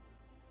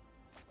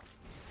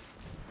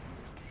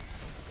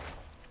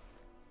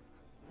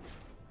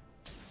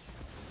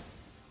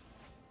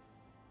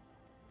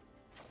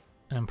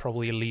 And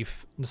probably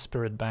leave the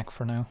spirit back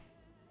for now.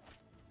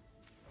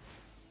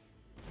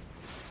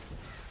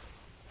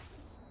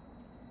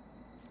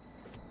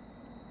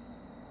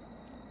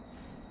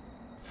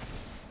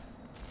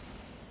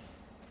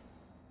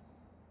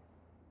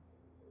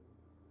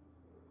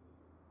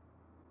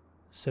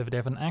 So if they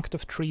have an act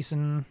of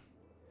treason,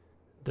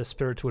 the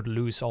spirit would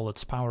lose all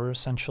its power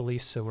essentially,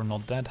 so we're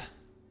not dead.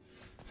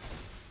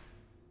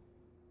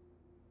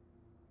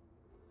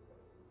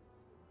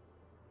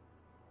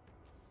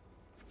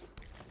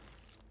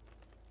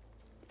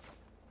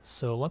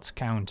 So let's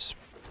count.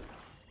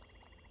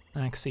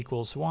 X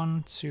equals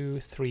 1, 2,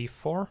 3,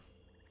 4.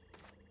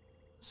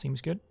 Seems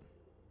good.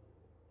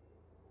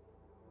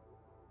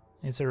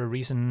 Is there a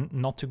reason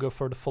not to go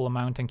for the full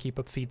amount and keep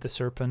up Feed the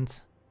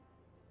Serpent?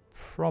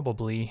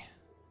 Probably.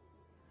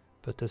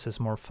 But this is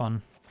more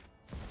fun.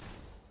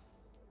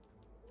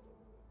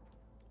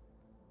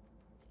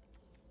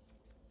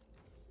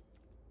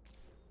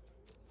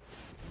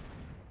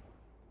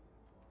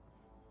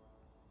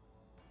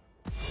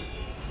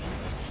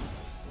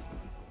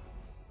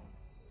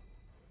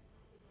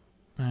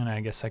 And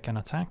I guess I can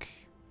attack.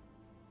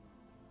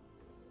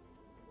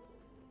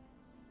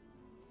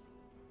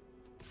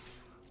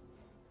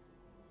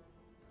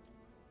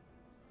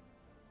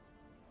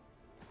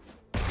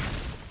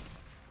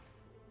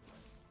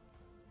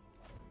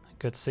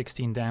 I got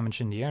 16 damage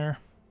in the air.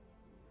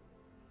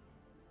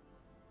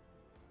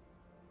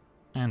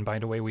 And by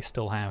the way, we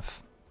still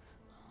have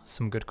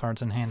some good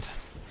cards in hand.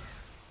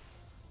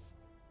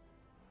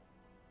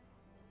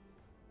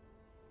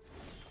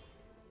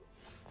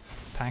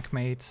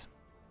 Packmate.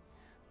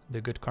 The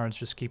good cards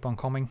just keep on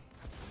coming.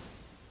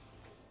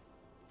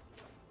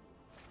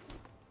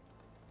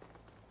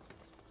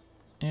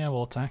 Yeah,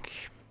 we'll attack.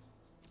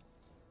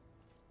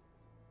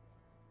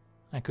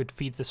 I could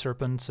Feed the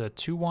Serpent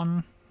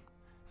 2-1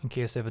 in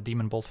case they have a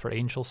Demon Bolt for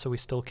Angels, so we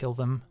still kill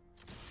them.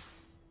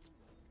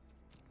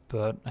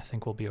 But I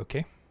think we'll be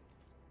okay.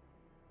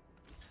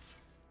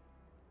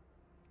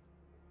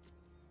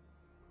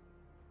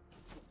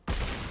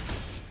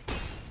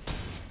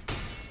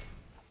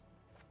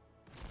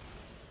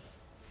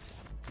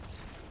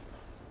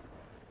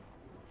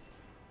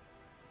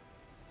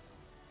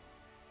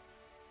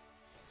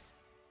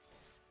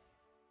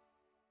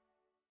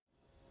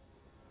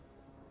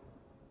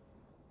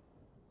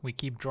 We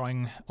keep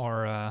drawing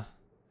our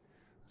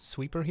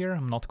sweeper here,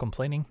 I'm not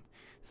complaining.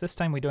 This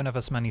time we don't have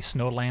as many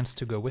snow lands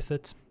to go with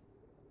it.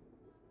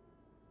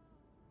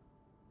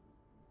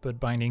 But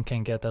Binding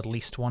can get at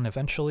least one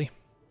eventually.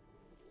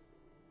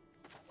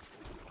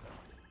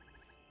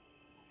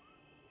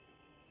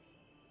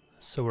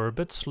 So we're a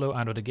bit slow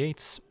out of the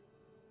gates.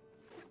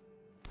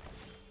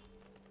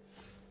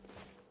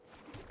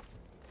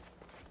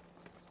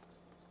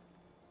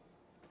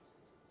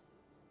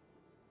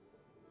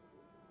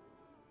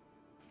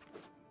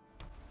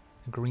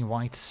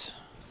 Green-white,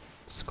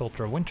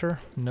 Sculptor Winter,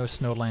 no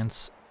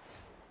snowlands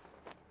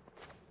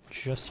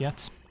just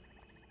yet.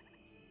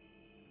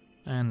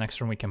 And next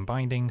turn we can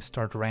Binding,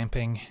 start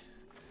ramping,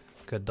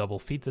 could double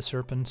Feed the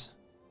Serpent.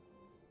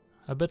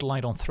 A bit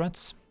light on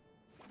threats,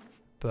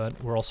 but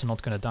we're also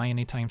not going to die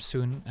anytime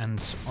soon,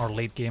 and our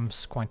late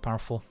game's quite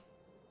powerful.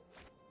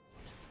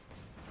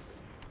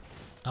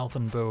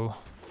 Elven Bow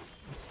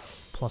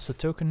plus a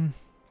token.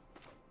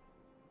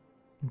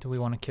 Do we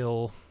want to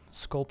kill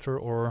Sculptor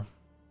or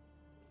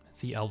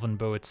the Elven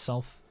Bow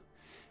itself?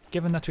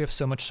 Given that we have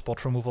so much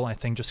spot removal, I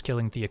think just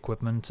killing the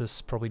equipment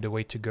is probably the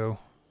way to go.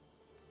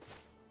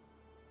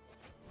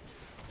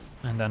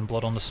 And then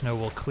Blood on the Snow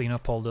will clean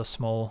up all the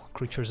small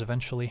creatures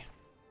eventually.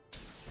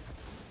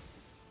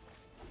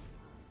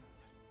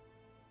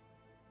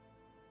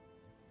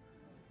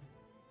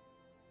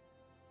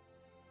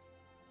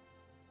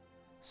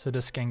 So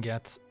this can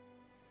get,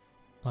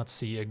 let's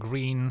see, a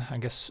green, I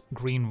guess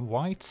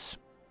green-white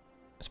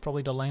is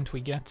probably the land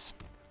we get.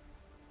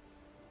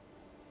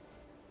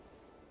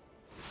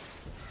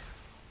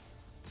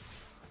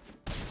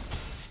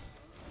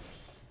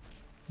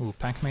 Ooh,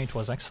 Packmate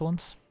was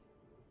excellent.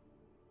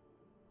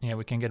 Yeah,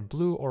 we can get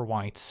blue or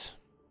white.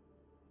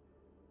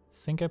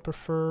 Think I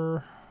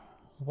prefer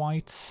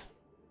white.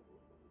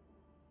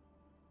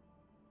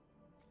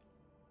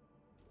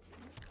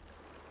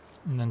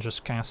 And then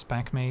just cast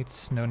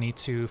Packmates. No need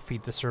to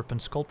feed the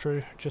Serpent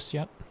Sculptor just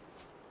yet.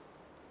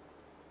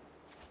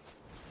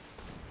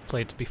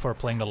 Played before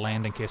playing the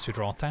land in case we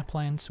draw tap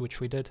lands, which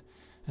we did.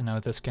 And now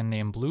this can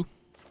name blue.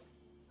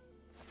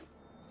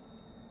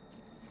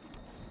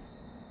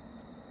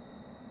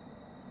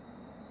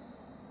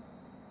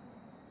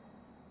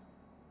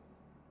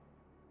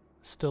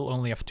 Still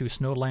only have 2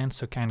 snow lands,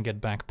 so can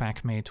get back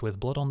Packmate with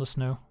Blood on the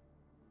Snow.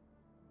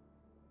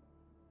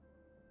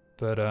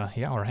 But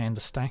yeah, our hand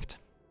is stacked.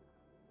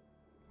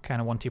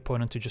 Kinda want the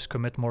opponent to just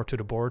commit more to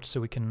the board so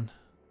we can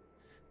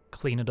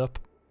clean it up.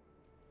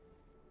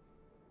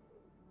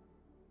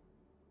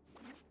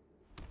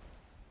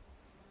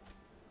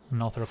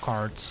 Another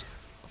card's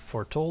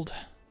Foretold.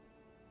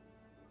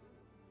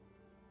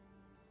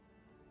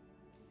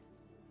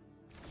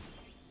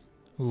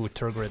 Ooh,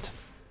 Turgid.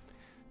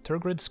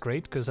 Turgid's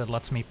great because that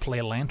lets me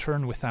play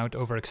Lantern without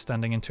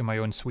overextending into my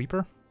own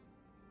sweeper.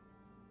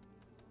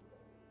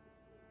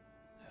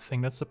 I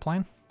think that's the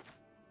plan.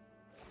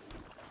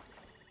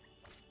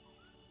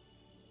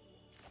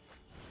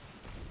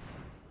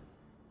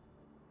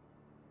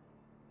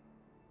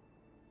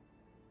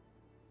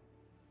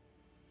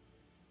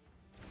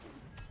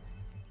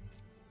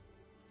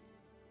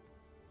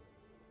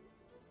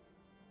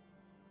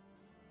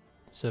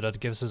 So that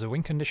gives us a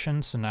win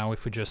condition, so now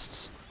if we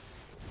just...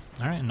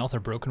 Alright, another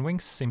Broken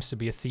Wings, seems to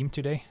be a theme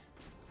today.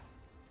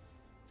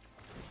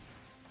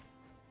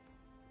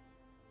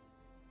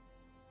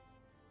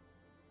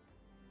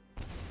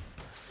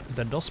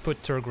 That does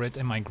put Turgid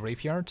in my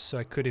graveyard, so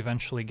I could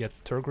eventually get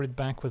Turgid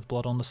back with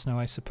Blood on the Snow,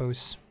 I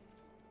suppose.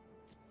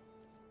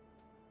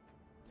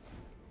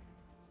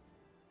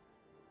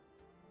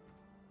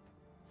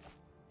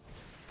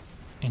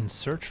 In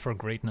Search for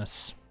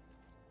Greatness.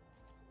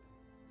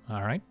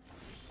 Alright.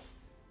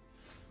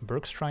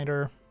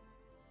 Bergstrider.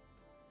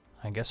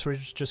 I guess we're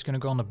just gonna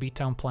go on the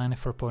beatdown plan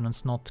if our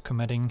opponent's not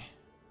committing.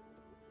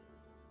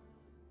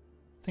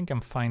 I think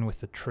I'm fine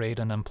with the trade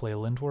and then play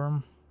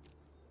Lindworm.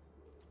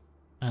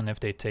 And if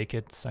they take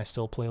it, I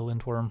still play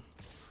Lindworm.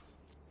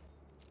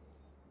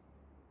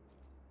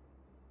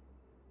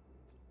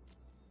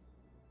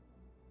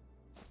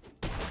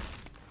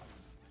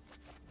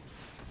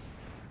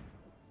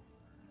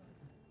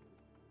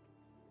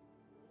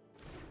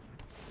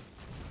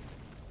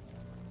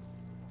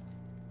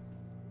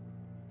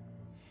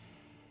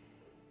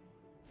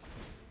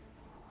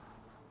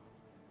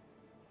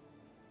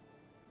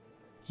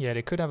 Yeah,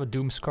 they could have a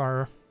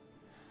Doomscar,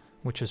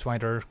 which is why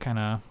they're kind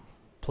of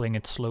playing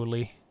it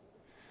slowly.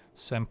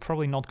 So I'm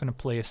probably not going to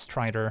play a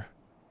Strider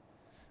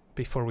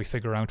before we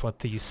figure out what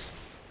these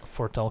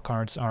Foretell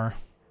cards are.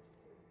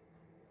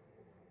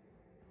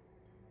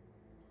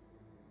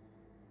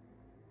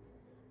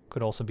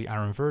 Could also be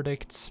Iron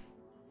Verdict.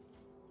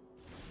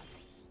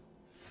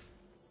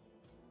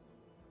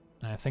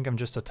 I think I'm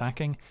just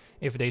attacking.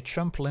 If they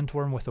chump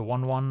Lindworm with a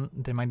 1/1,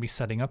 they might be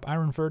setting up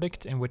Iron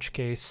Verdict, in which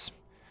case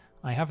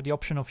I have the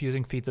option of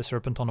using Feed the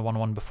Serpent on the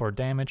 1/1 before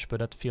damage,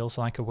 but that feels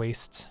like a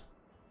waste.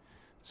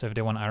 So if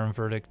they want Iron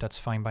Verdict, that's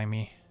fine by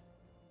me.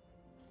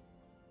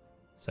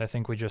 So I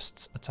think we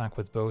just attack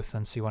with both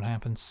and see what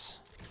happens.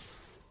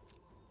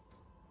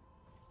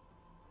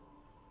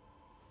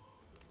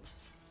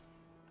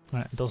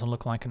 It doesn't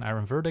look like an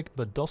Iron Verdict,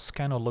 but does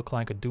kind of look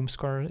like a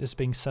Doomscar is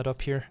being set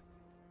up here.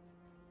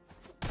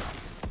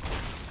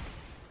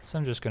 So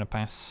I'm just gonna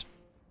pass.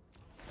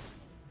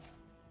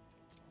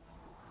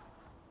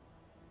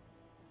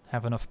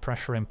 Have enough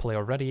pressure in play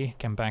already,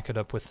 can back it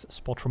up with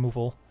spot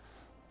removal.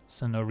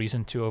 So no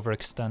reason to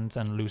overextend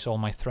and lose all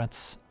my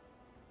threats.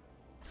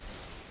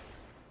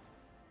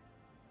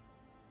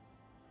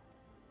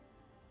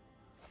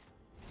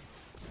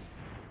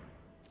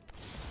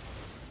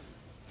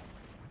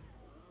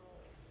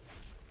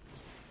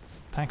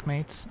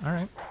 Packmates,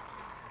 alright.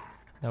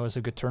 That was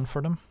a good turn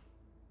for them.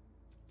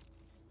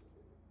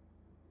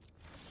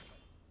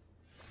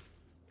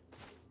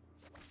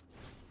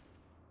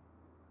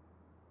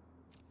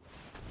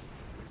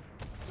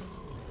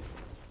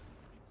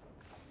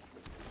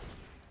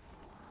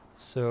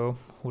 So,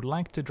 would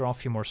like to draw a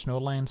few more snow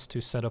lands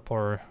to set up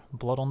our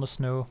Blood on the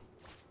Snow.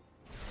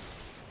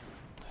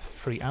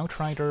 Free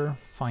Outrider,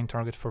 fine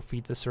target for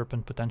Feed the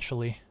Serpent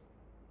potentially.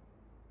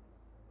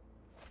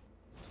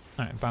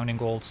 Alright, Bounding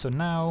Gold. So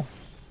now,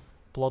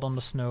 Blood on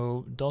the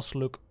Snow does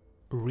look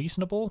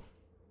reasonable.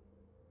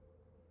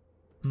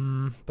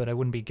 But I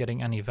wouldn't be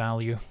getting any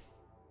value.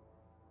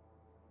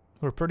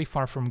 We're pretty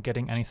far from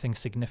getting anything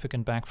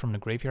significant back from the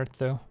graveyard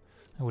though.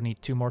 I would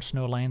need 2 more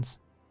snow lands.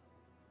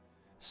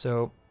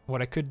 So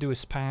what I could do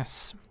is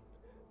pass,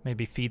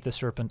 maybe Feed the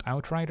Serpent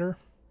Outrider.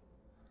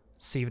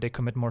 See if they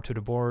commit more to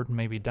the board,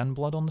 maybe then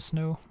Blood on the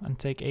Snow and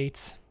take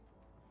 8.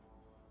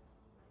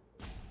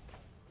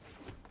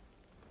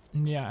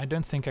 Yeah, I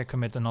don't think I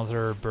commit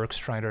another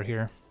Bergstrider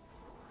here.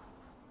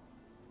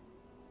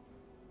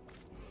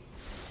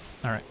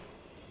 Alright.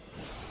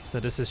 So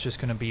this is just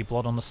gonna be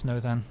Blood on the Snow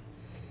then.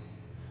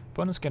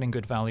 Opponent's getting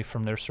good value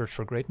from their Search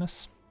for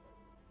Greatness.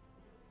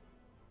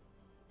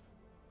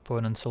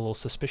 Opponent's a little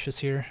suspicious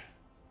here.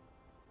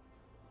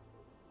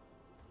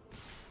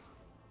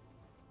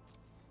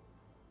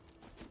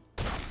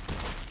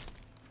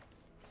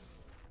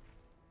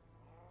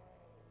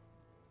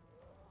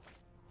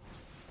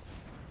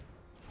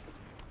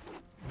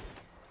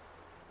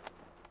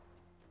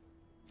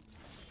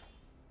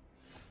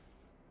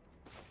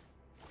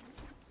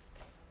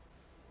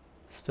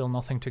 Still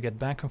nothing to get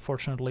back,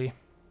 unfortunately.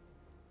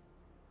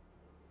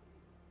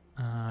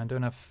 I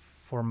don't have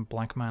 4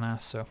 black mana,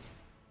 so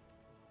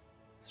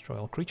destroy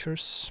all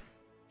creatures.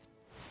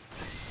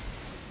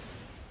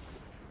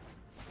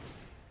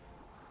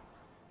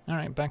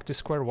 Alright, back to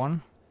square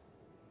one.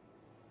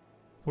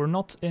 We're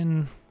not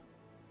in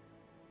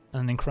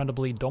an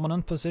incredibly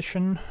dominant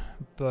position,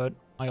 but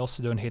I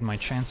also don't hate my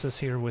chances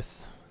here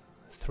with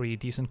 3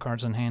 decent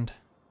cards in hand.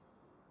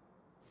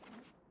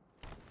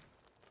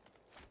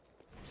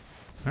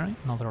 Alright,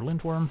 another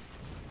Lindworm.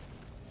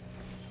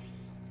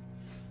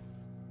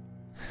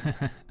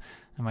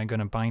 Am I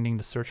gonna Binding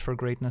the Search for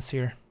Greatness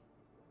here?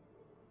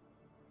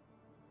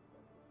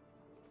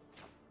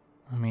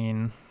 I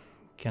mean,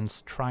 against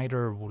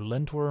Strider,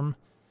 Lindworm.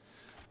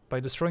 By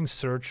destroying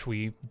Search,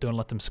 we don't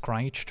let them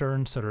scry each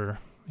turn, so they're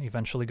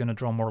eventually gonna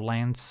draw more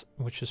lands,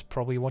 which is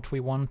probably what we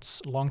want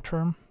long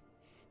term.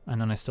 And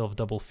then I still have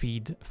double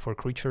feed for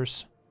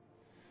creatures.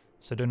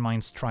 So I don't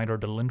mind Strider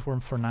the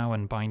Lindworm for now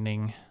and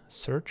Binding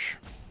Search.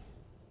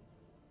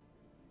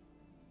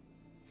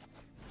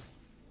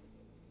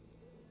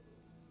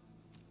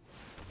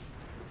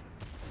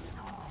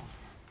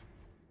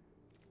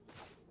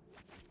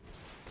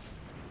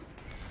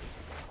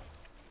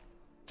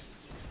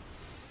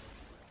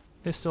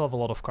 They still have a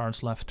lot of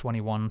cards left,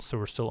 21, so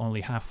we're still only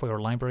halfway our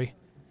library.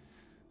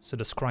 So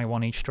the scry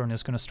 1 each turn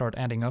is going to start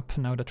adding up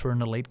now that we're in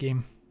the late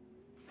game.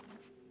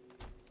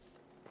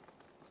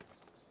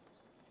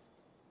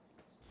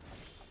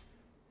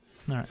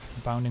 Alright,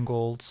 Bounding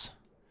Golds.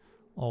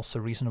 Also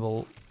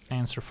reasonable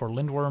answer for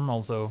Lindworm,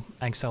 although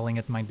exiling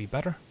it might be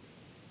better.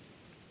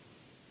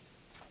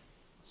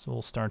 So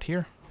we'll start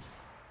here.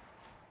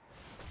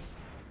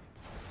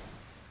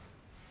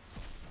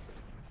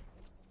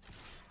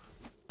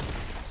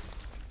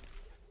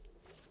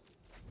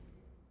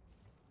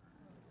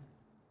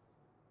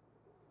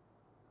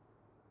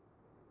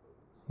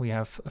 We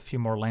have a few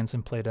more lands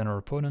in play than our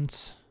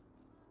opponents,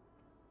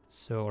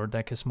 so our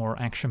deck is more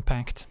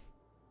action-packed.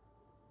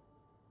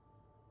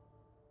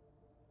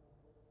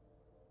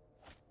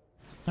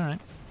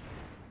 Alright.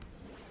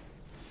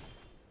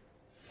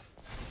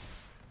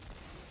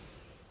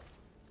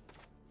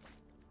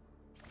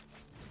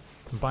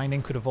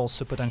 Binding could have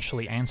also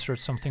potentially answered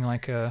something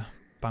like a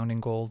Bounding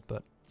Gold,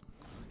 but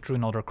drew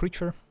another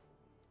creature.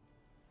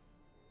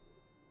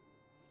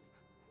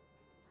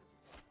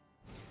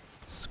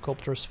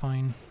 Sculptor's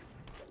fine.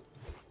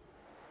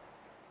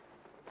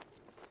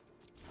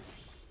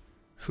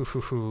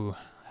 Hoo.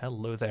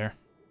 Hello there.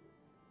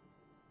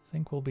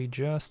 Think we'll be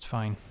just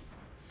fine.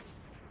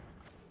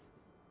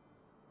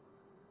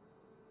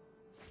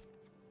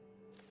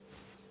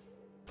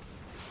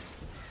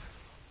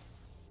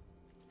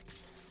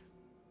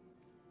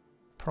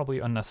 Probably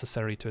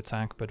unnecessary to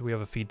attack, but we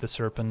have a Feed the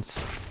Serpents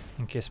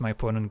in case my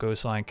opponent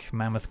goes like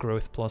Mammoth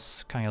Growth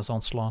plus Kaya's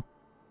Onslaught.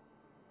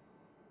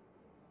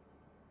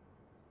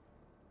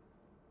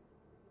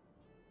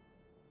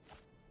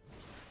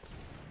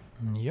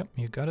 Yep,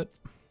 you got it.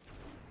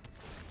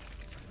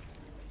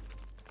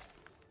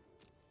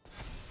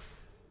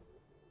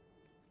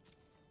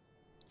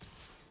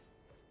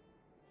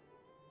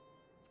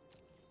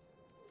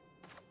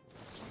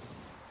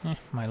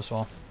 Might as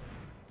well.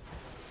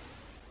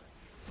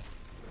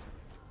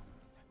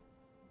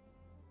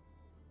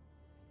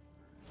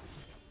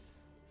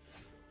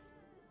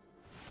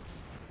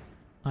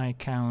 I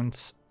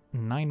count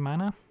 9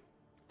 mana.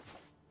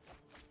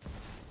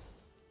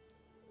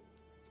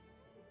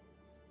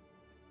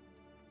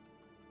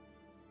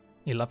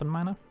 $11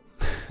 mana?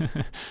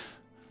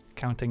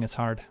 Counting is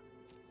hard.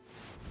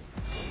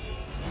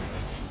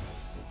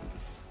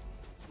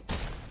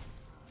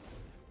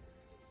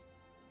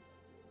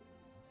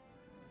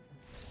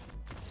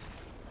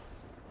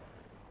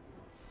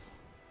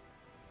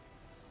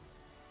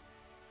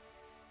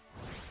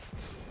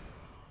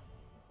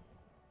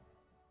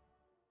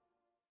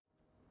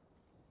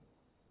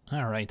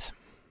 Alright,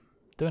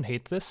 don't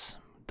hate this.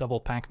 Double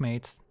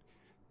pack-mate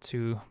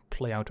to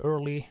play out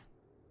early,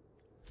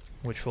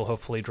 which will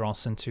hopefully draw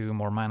us into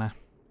more mana.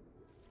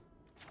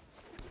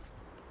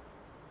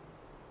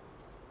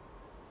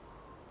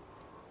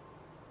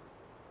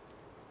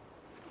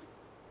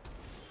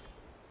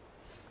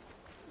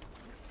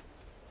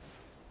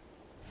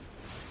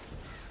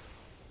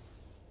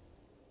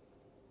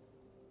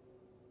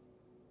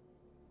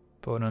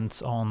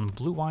 Opponent on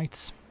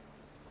blue-white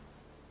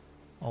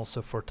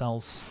also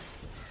foretells.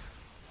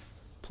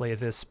 Play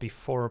this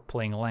before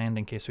playing land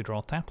in case we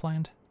draw tap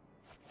land.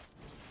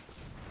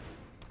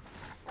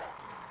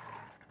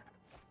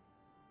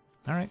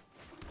 Alright.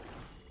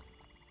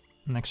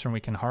 Next turn we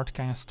can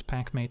hardcast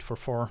Packmate for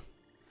 4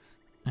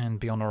 and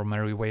be on our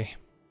merry way.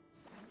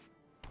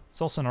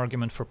 It's also an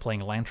argument for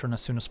playing Lantern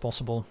as soon as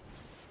possible.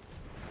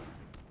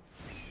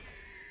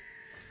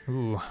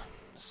 Ooh,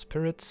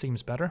 Spirit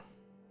seems better.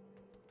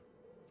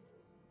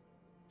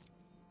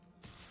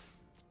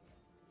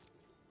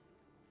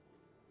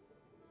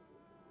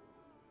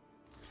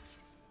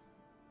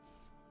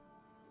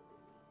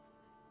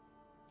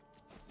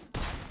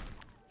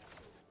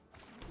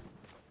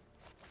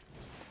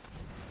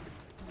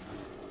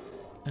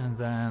 And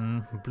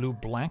then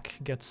blue-black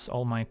gets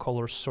all my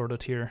colors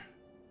sorted here.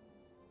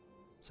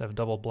 So I have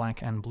double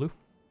black and blue.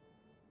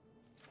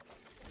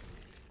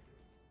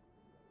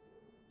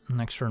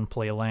 Next turn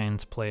play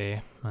land,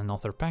 play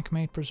another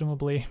Packmate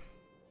presumably.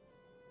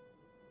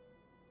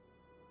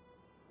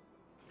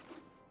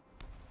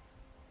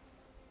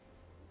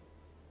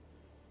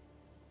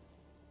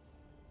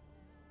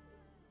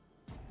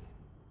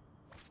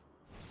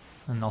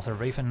 Another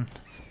Raven.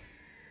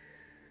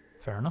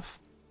 Fair enough.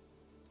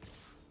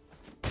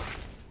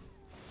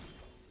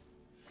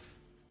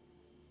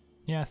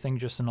 Yeah, I think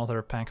just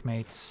another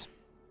Packmates.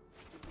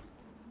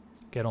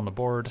 Get on the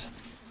board.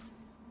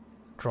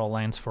 Draw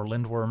lands for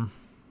Lindworm.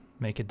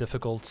 Make it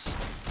difficult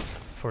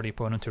for the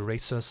opponent to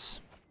race us.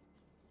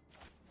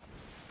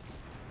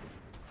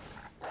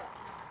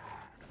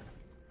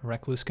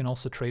 Recluse can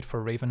also trade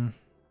for Raven.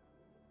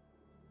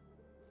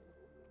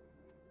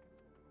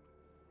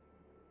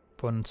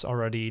 Opponent's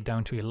already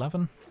down to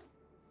 11.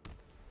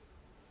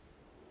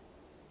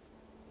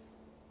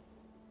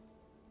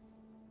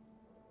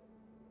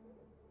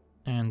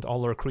 And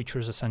all our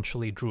creatures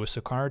essentially drew us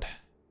a card.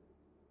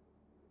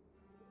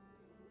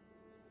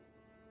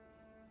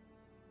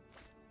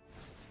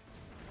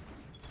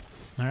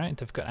 Alright,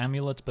 they've got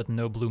Amulet, but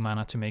no blue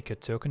mana to make a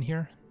token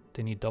here.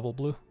 They need double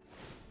blue.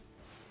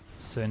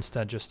 So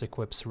instead just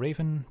equips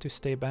Raven to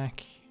stay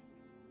back.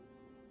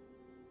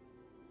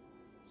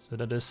 So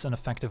that is an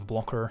effective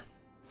blocker.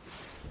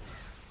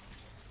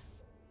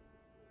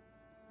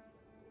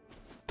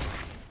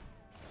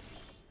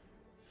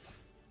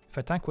 If I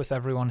attack with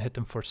everyone, hit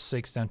them for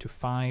 6 down to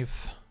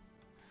 5.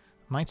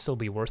 Might still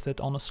be worth it,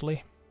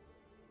 honestly.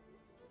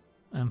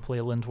 And play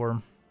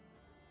Lindworm.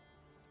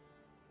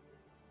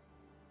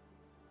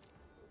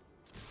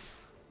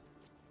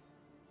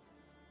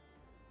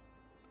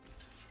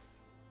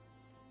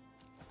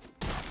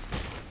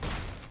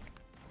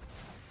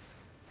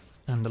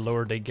 And the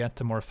lower they get,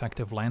 the more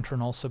effective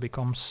Lantern also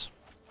becomes.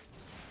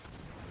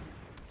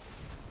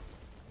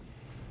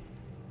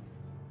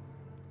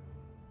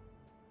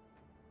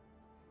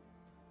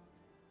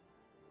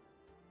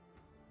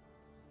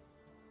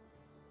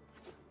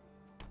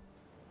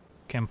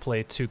 Can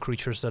play 2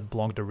 creatures that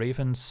block the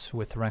Ravens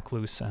with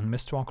Recluse and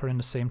Mistwalker in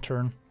the same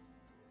turn.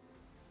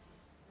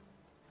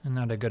 And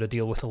now they gotta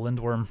deal with the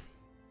Lindworm.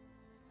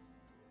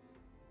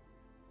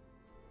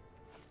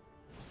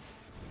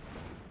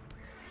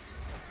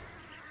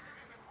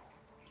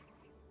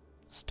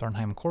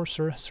 Starnheim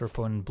Courser,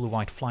 Serpent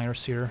blue-white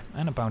flyers here,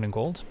 and a Bounding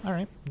Gold.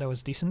 Alright, that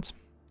was decent.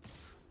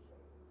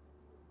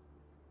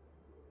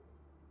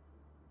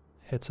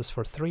 Hits us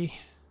for 3.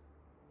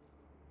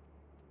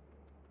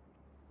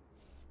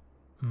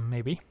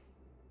 Maybe.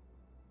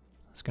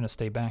 It's gonna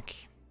stay back.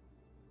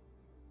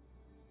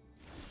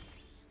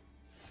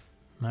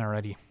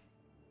 Alrighty.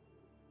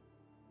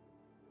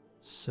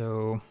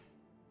 So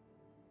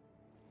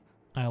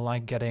I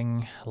like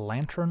getting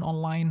Lantern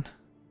online.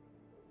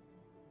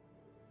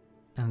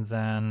 And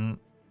then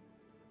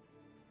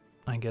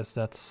I guess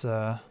that's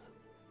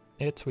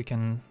it. We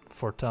can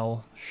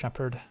foretell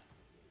Shepherd.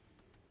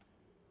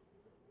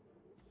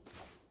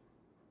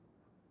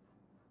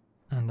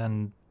 And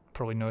then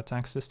probably no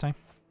attacks this time.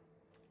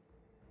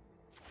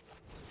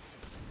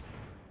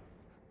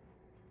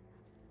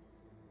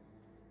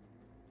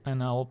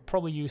 And I'll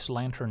probably use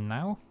Lantern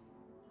now.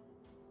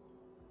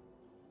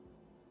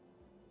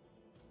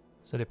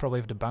 So they probably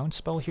have the bounce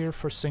spell here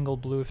for single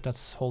blue if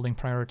that's holding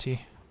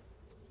priority.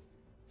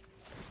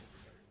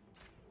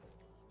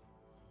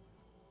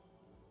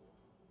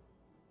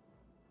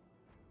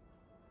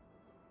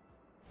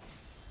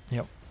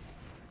 Yep,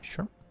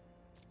 sure.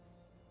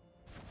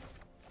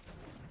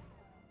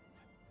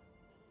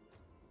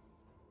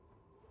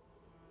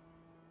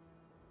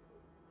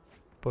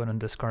 Opponent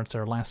discards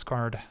their last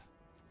card.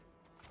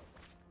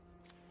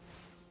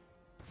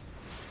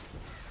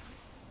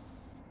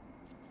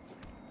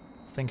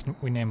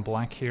 think we name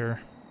black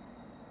here.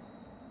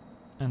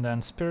 And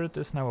then Spirit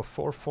is now a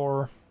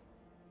 4/4.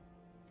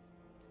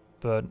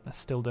 But I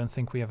still don't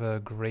think we have a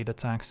great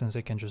attack since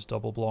they can just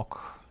double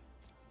block.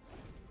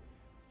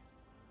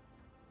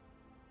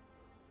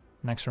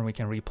 Next turn we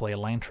can replay a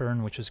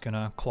Lantern, which is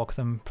gonna clock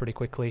them pretty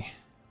quickly.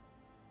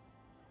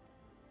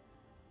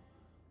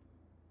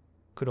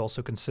 Could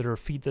also consider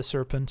Feed the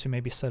Serpent to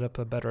maybe set up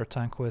a better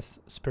attack with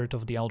Spirit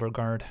of the Elder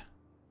Guard.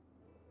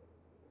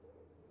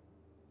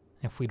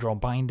 If we draw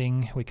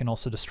Binding, we can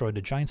also destroy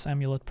the Giant's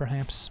Amulet,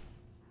 perhaps.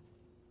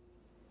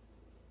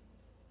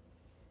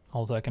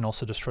 Although I can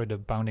also destroy the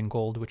Bounding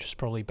Gold, which is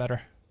probably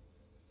better.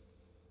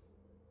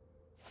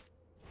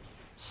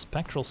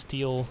 Spectral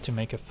Steel to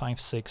make a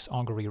 5/6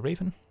 Augury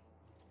Raven.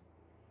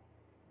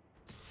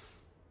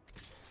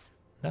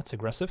 That's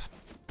aggressive.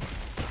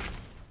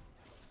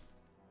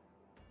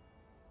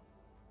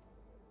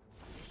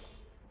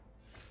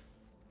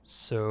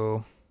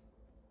 So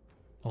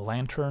a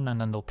Lantern, and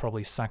then they'll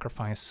probably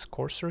sacrifice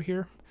Courser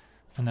here,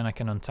 and then I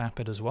can untap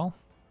it as well.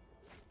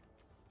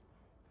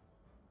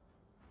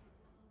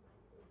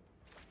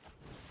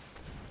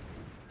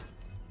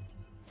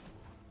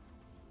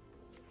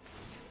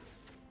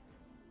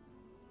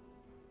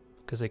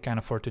 Because they can't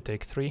afford to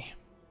take 3.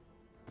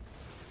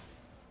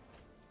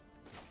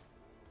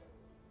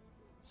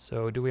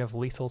 So do we have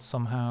lethal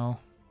somehow?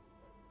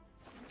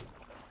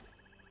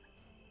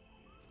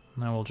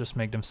 No, we'll just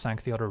make them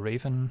sack the other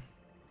Raven.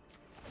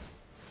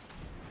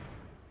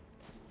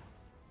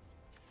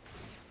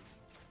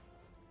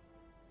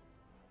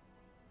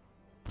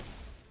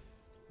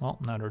 Well,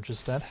 now they're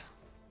just dead.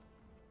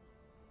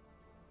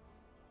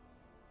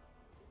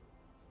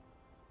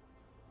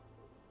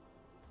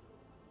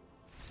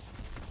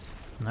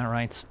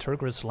 Alright,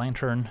 Tergris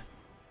Lantern.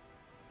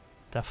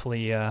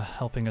 Definitely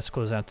helping us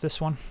close out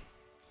this one.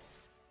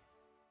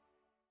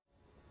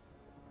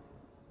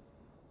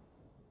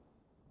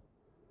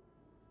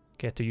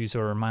 Get to use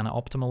our mana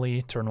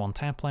optimally. Turn 1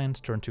 tap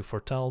land, turn 2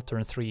 Foretell,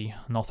 turn 3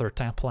 another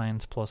tap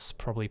land, plus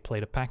probably play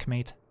the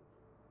Packmate.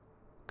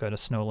 Got a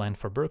Snowland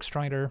for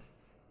Bergstrider.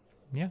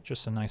 Yeah,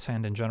 just a nice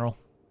hand in general.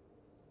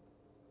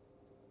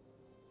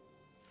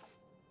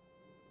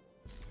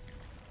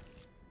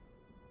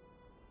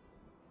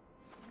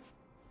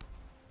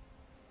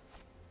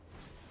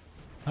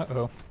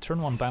 Uh-oh,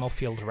 turn 1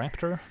 Battlefield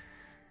Raptor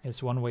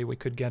is one way we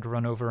could get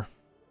run over.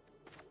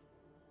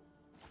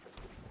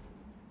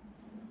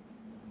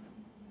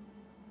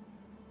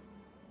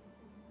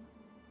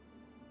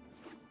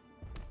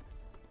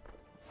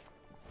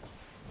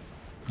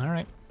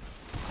 Alright.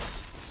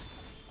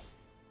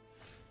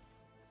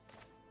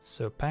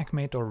 So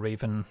Packmate or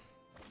Raven?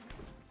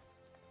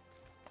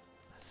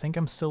 I think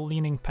I'm still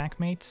leaning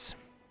Packmates.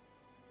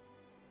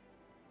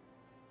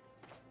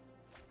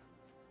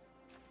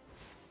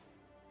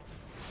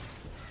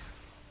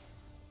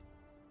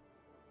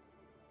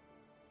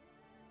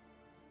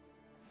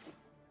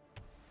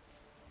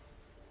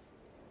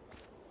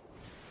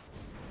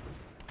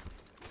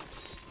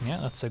 Yeah,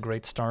 that's a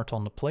great start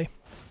on the play.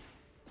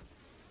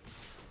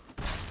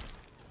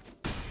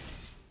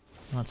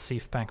 Let's see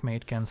if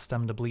Packmate can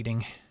stem the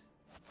bleeding.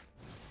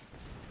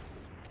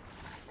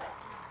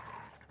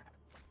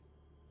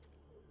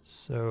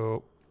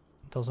 So,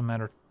 doesn't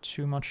matter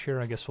too much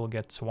here, I guess we'll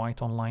get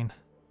white online.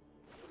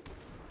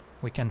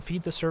 We can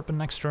feed the Serpent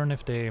next turn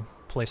if they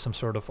play some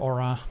sort of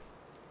aura.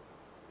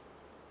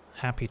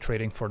 Happy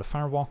trading for the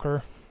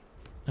Firewalker.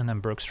 And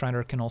then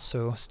Bergstrider can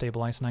also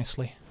stabilize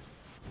nicely.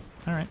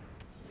 Alright.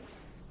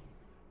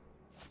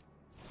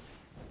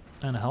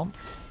 And a Helm.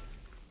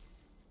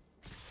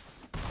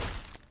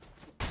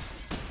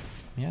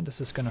 Yeah,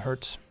 this is gonna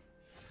hurt.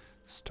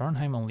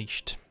 Starnheim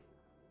Unleashed.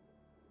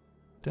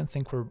 Don't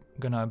think we're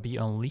gonna be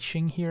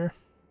unleashing here.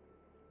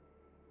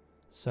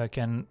 So I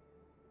can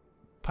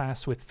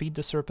pass with Feed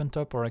the Serpent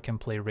up, or I can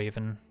play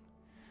Raven.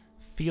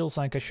 Feels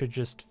like I should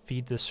just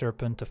feed the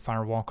Serpent to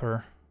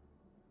Firewalker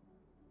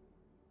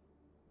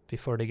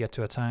before they get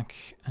to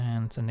attack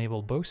and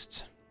enable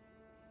Boast.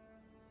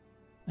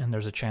 And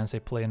there's a chance they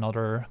play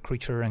another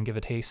creature and give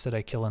it haste that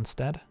I kill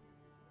instead.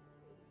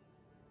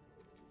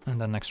 And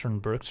then next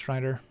turn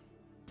Bergstrider.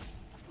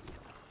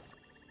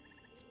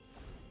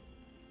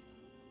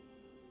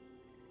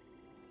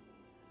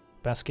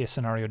 Best case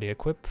scenario they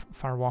equip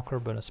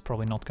Firewalker, but it's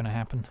probably not gonna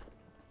happen.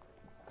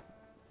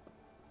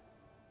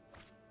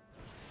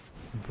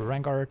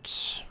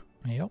 Braggart,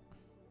 yep.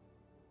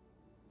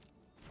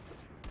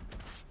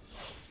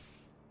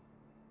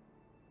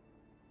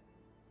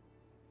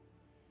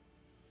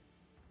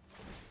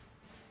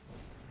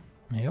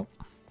 Yep.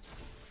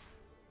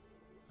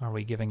 Are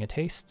we giving it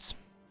hastes?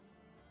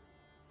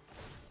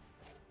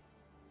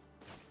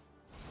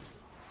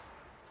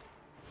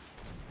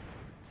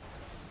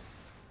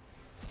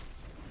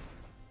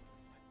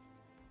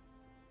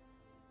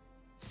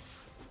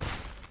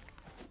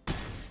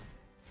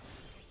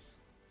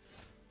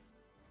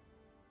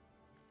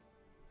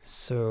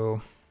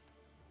 So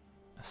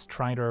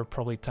Strider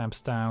probably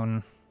taps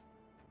down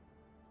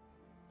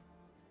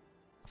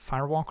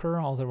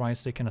Firewalker,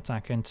 otherwise they can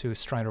attack into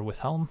Strider with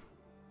Helm.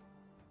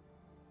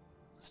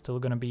 Still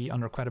gonna be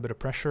under quite a bit of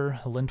pressure.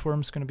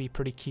 Lindworm's gonna be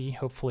pretty key.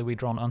 Hopefully we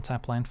draw an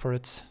untapped land for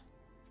it.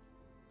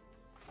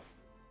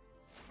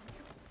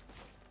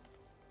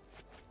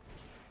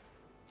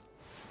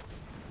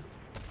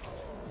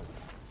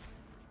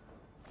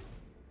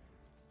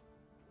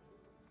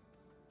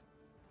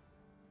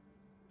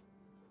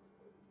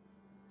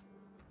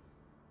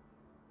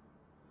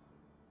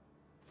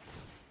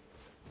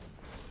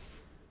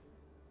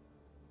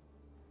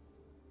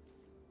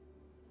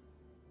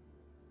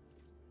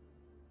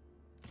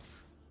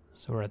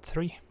 So we're at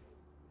 3.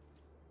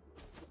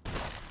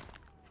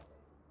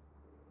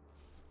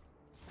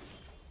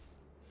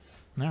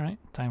 Alright,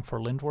 time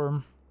for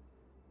Lindworm.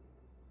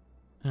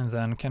 And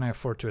then can I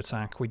afford to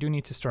attack? We do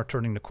need to start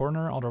turning the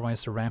corner,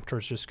 otherwise the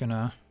Raptor's just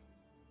gonna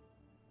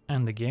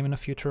end the game in a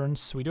few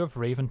turns. We do have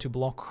Raven to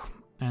block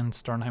and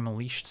Starnheim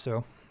Unleashed,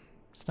 so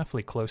it's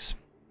definitely close.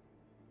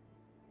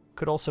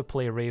 Could also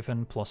play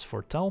Raven plus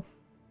Foretell.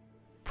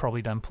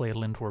 Probably then play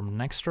Lindworm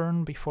next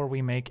turn before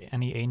we make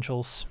any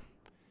Angels.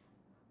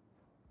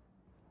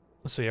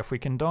 So yeah, if we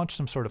can dodge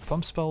some sort of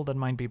pump spell, that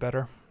might be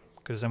better,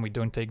 because then we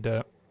don't take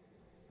the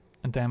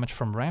damage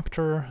from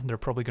Raptor. They're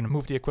probably going to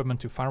move the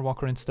equipment to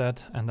Firewalker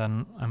instead, and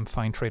then I'm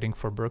fine trading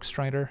for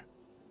Bergstrider.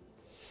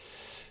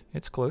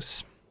 It's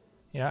close.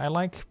 Yeah, I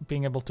like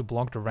being able to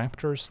block the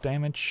Raptor's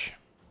damage.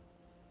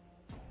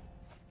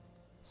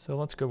 So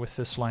let's go with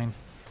this line.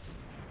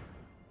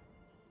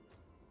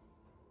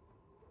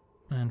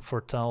 And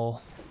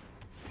Foretell.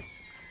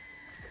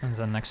 And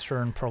then next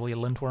turn, probably a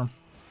Lindworm.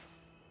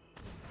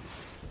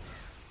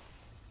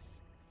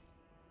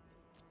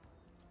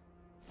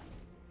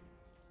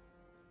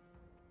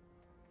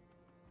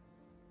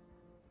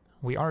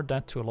 We are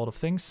dead to a lot of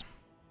things.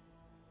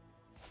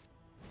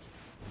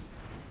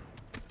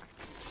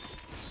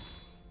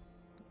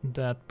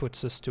 That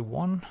puts us to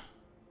 1.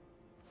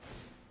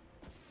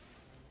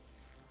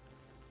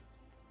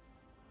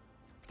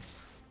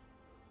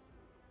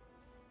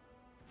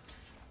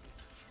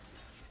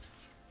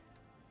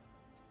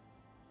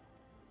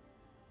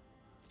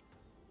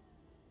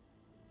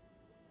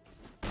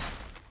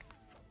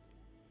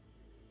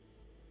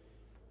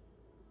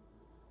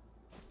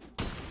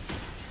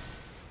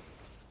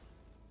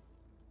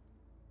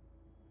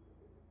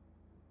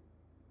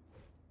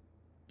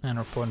 And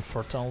our opponent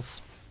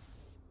foretells.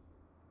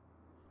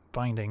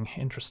 Binding,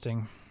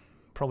 interesting.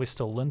 Probably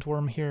still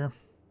Lindworm here.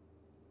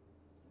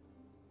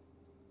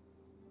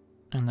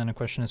 And then the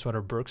question is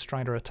whether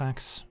Bergstrider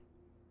attacks.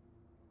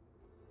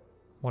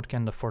 What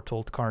can the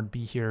foretold card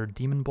be here?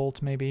 Demon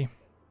Bolt, maybe?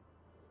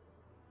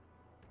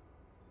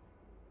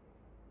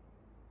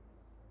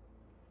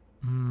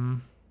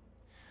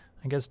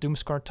 I guess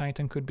Doomscar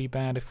Titan could be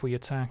bad if we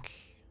attack.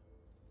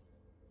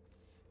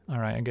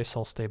 Alright, I guess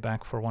I'll stay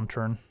back for 1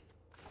 turn.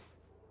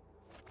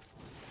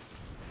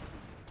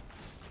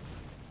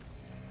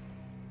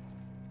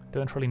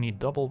 Don't really need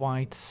double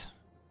whites.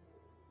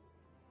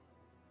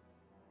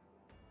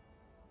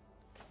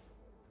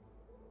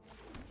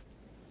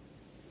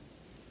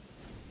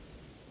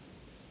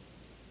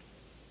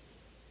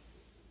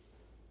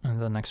 And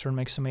then next turn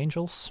make some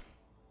angels.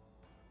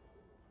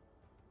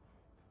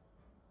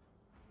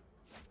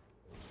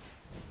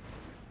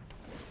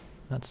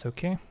 That's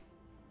okay.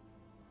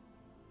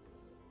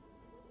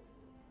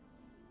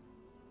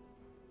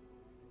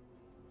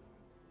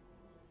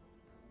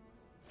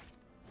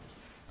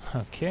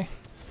 Okay,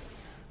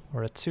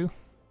 we're at 2.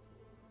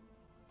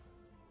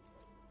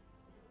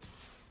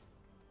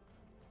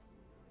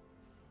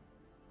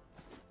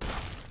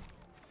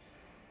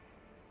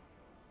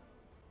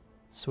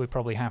 So we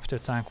probably have to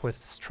attack with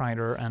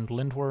Strider and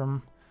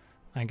Lindworm.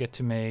 I get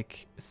to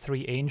make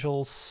 3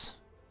 angels.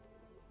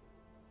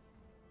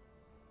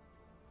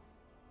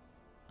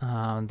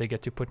 They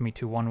get to put me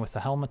to 1 with the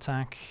Helm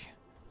attack,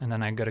 and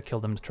then I gotta kill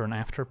them the turn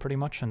after pretty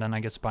much, and then I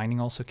guess Binding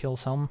also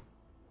kills Helm.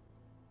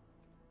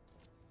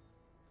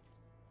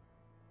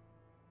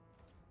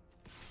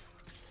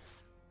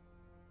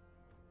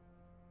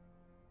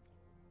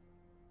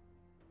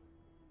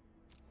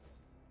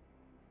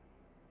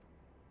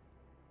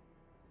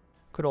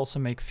 Could also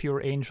make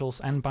fewer angels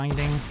and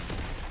Binding,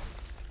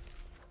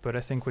 but I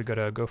think we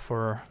gotta go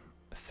for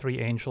 3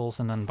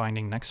 angels and then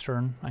Binding next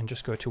turn, and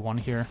just go to 1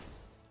 here.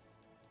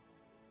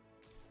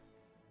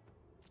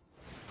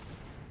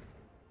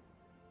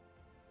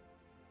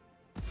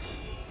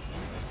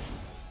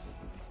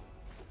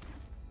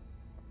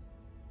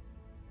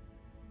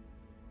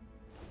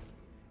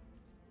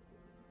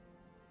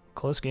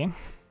 Close game.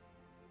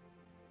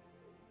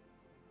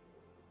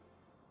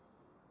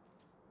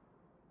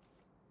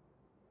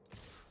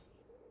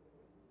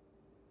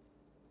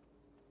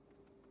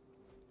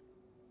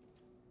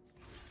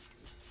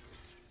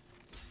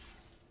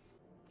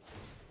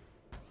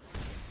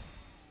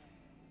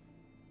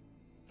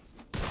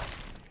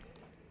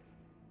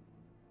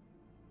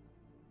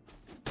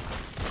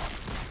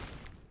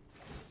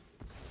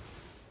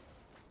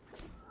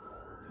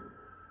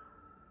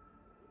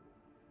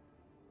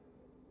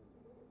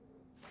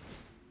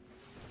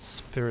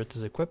 Spirit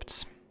is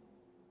equipped.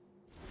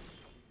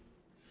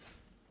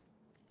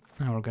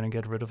 And we're gonna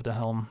get rid of the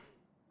Helm.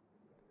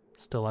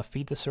 Still have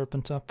Feed the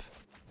Serpent up.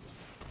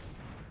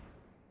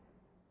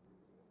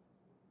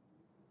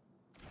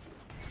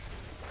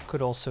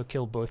 Could also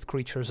kill both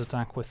creatures,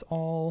 attack with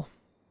all,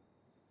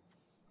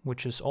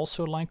 which is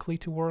also likely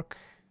to work.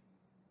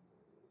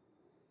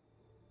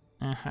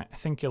 I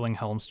think killing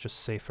Helm's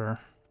just safer.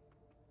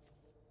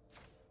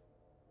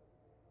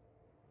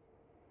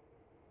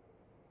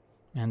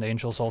 And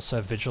Angels also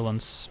have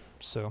Vigilance,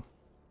 so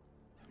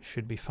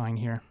should be fine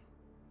here.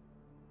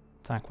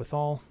 Attack with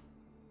all.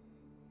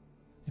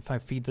 If I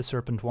Feed the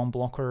Serpent 1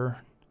 blocker,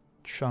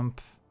 chump,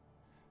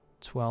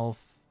 12.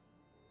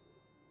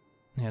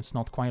 Yeah, it's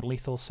not quite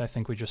lethal, so I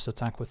think we just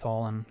attack with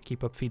all and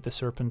keep up Feed the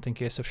Serpent in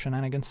case of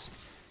shenanigans.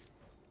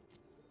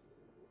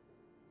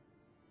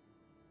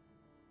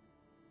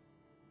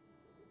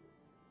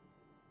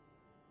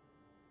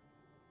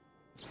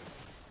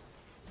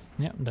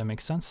 Yeah, that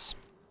makes sense.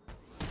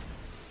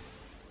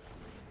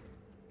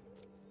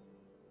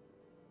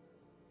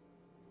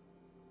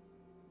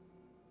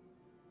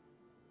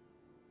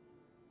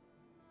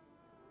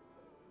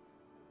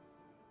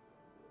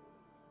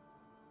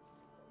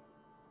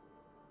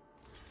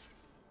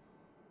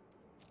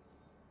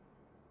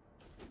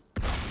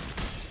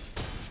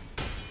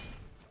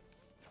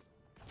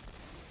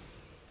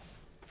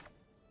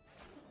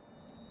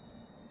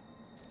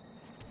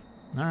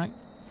 Alright,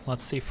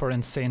 let's see if our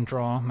insane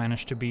draw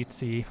managed to beat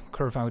the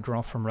curve out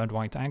draw from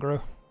red-white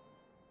aggro.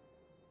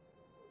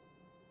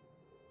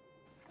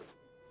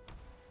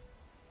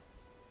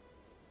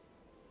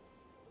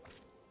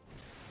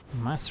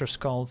 Master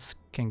Skulls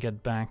can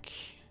get back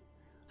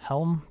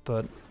Helm,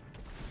 but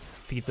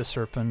Feed the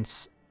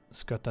Serpents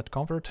has got that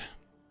covered.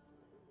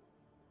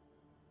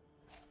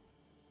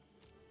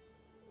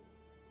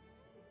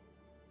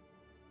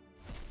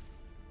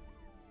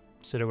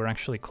 So they were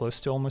actually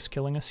close to almost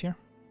killing us here.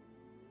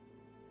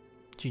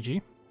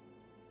 GG.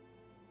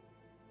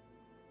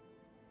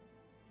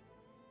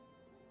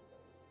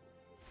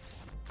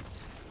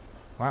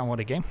 Wow, what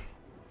a game.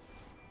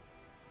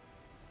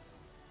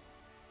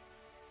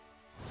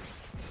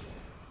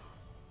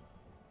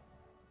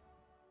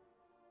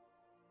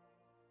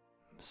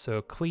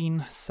 So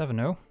clean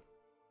 7-0.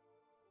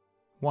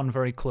 One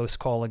very close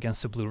call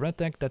against the blue-red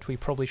deck that we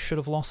probably should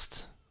have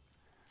lost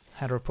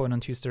had our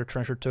opponent used their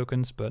treasure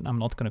tokens, but I'm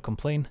not going to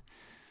complain.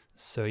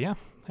 So yeah,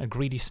 a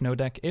greedy snow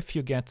deck, if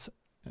you get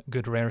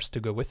good rares to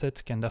go with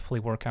it, can definitely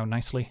work out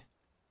nicely.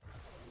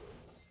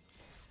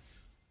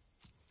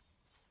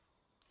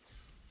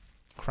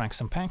 Crack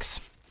some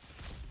packs.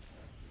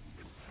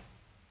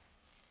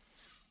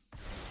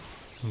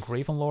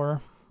 Gravenlore,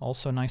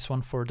 also a nice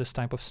one for this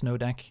type of snow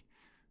deck.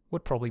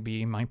 Would probably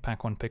be my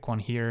pack one, pick one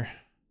here.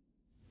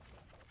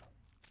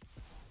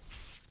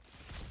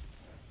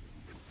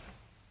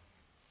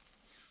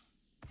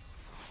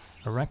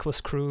 A Reckless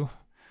Crew.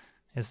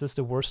 Is this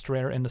the worst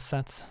rare in the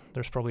set?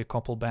 There's probably a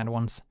couple bad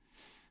ones.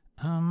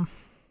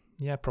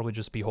 Yeah, probably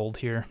just Behold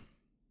here.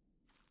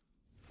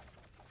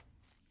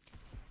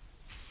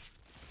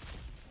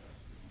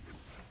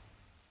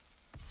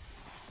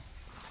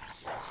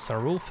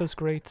 Sarulf is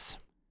great.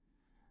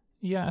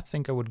 Yeah, I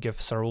think I would give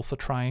Sarulf a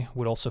try.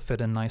 Would also fit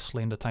in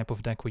nicely in the type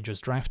of deck we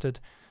just drafted.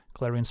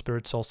 Clarion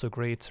Spirit's also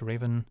great.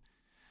 Raven.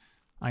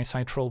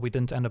 Eyesight Troll we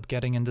didn't end up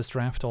getting in this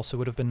draft also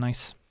would have been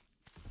nice.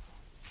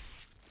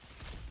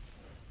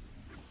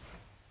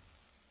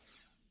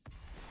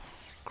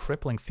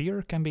 Crippling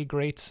Fear can be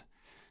great.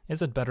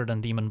 Is it better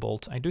than Demon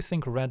Bolt? I do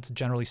think red,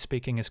 generally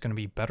speaking, is going to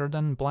be better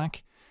than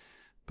black,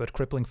 but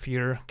Crippling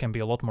Fear can be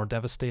a lot more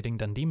devastating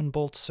than Demon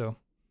Bolt, so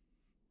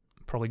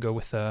probably go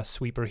with a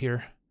Sweeper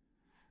here.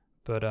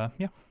 But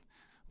yeah,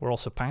 we're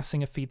also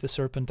passing a Feed the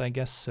Serpent, I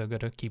guess, so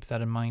gotta keep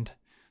that in mind.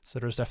 So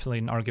there's definitely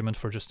an argument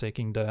for just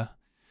taking the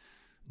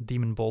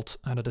Demon Bolt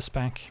out of this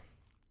pack.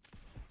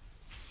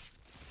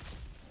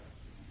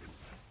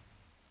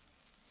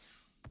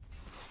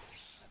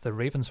 The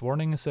Raven's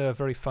Warning is a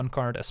very fun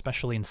card,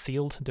 especially in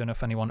Sealed. Don't know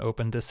if anyone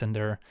opened this in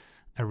their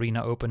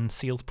Arena Open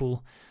Sealed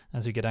pool,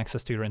 as you get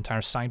access to your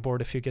entire sideboard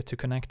if you get to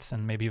connect,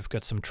 and maybe you've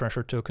got some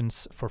treasure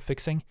tokens for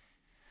fixing.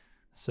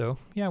 So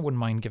yeah, I wouldn't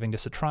mind giving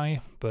this a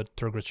try, but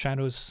Turgid's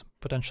Shadow's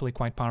potentially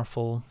quite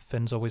powerful,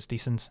 Finn's always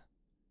decent.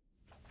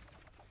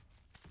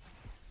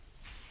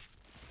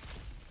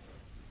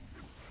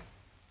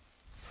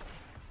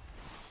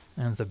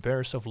 And the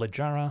Bears of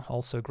Littjara,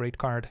 also a great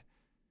card.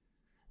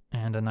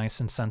 And a nice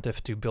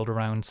incentive to build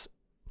around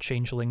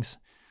Changelings,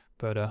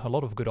 but a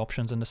lot of good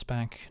options in this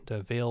pack.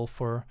 The Veil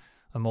for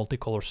a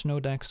multicolor snow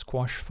deck,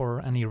 Squash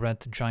for any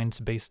red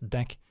Giants-based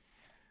deck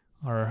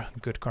are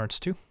good cards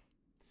too.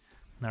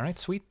 Alright,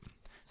 sweet.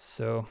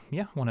 So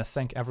yeah, want to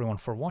thank everyone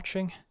for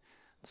watching.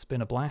 It's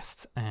been a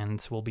blast,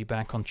 and we'll be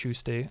back on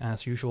Tuesday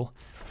as usual.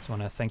 So I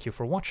want to thank you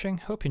for watching,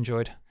 hope you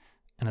enjoyed,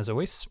 and as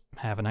always,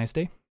 have a nice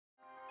day.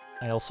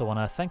 I also want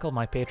to thank all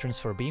my patrons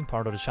for being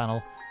part of the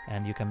channel,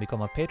 and you can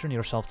become a patron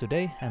yourself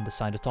today and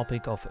decide the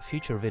topic of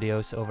future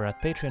videos over at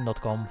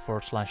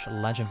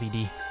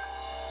patreon.com/LegenVD.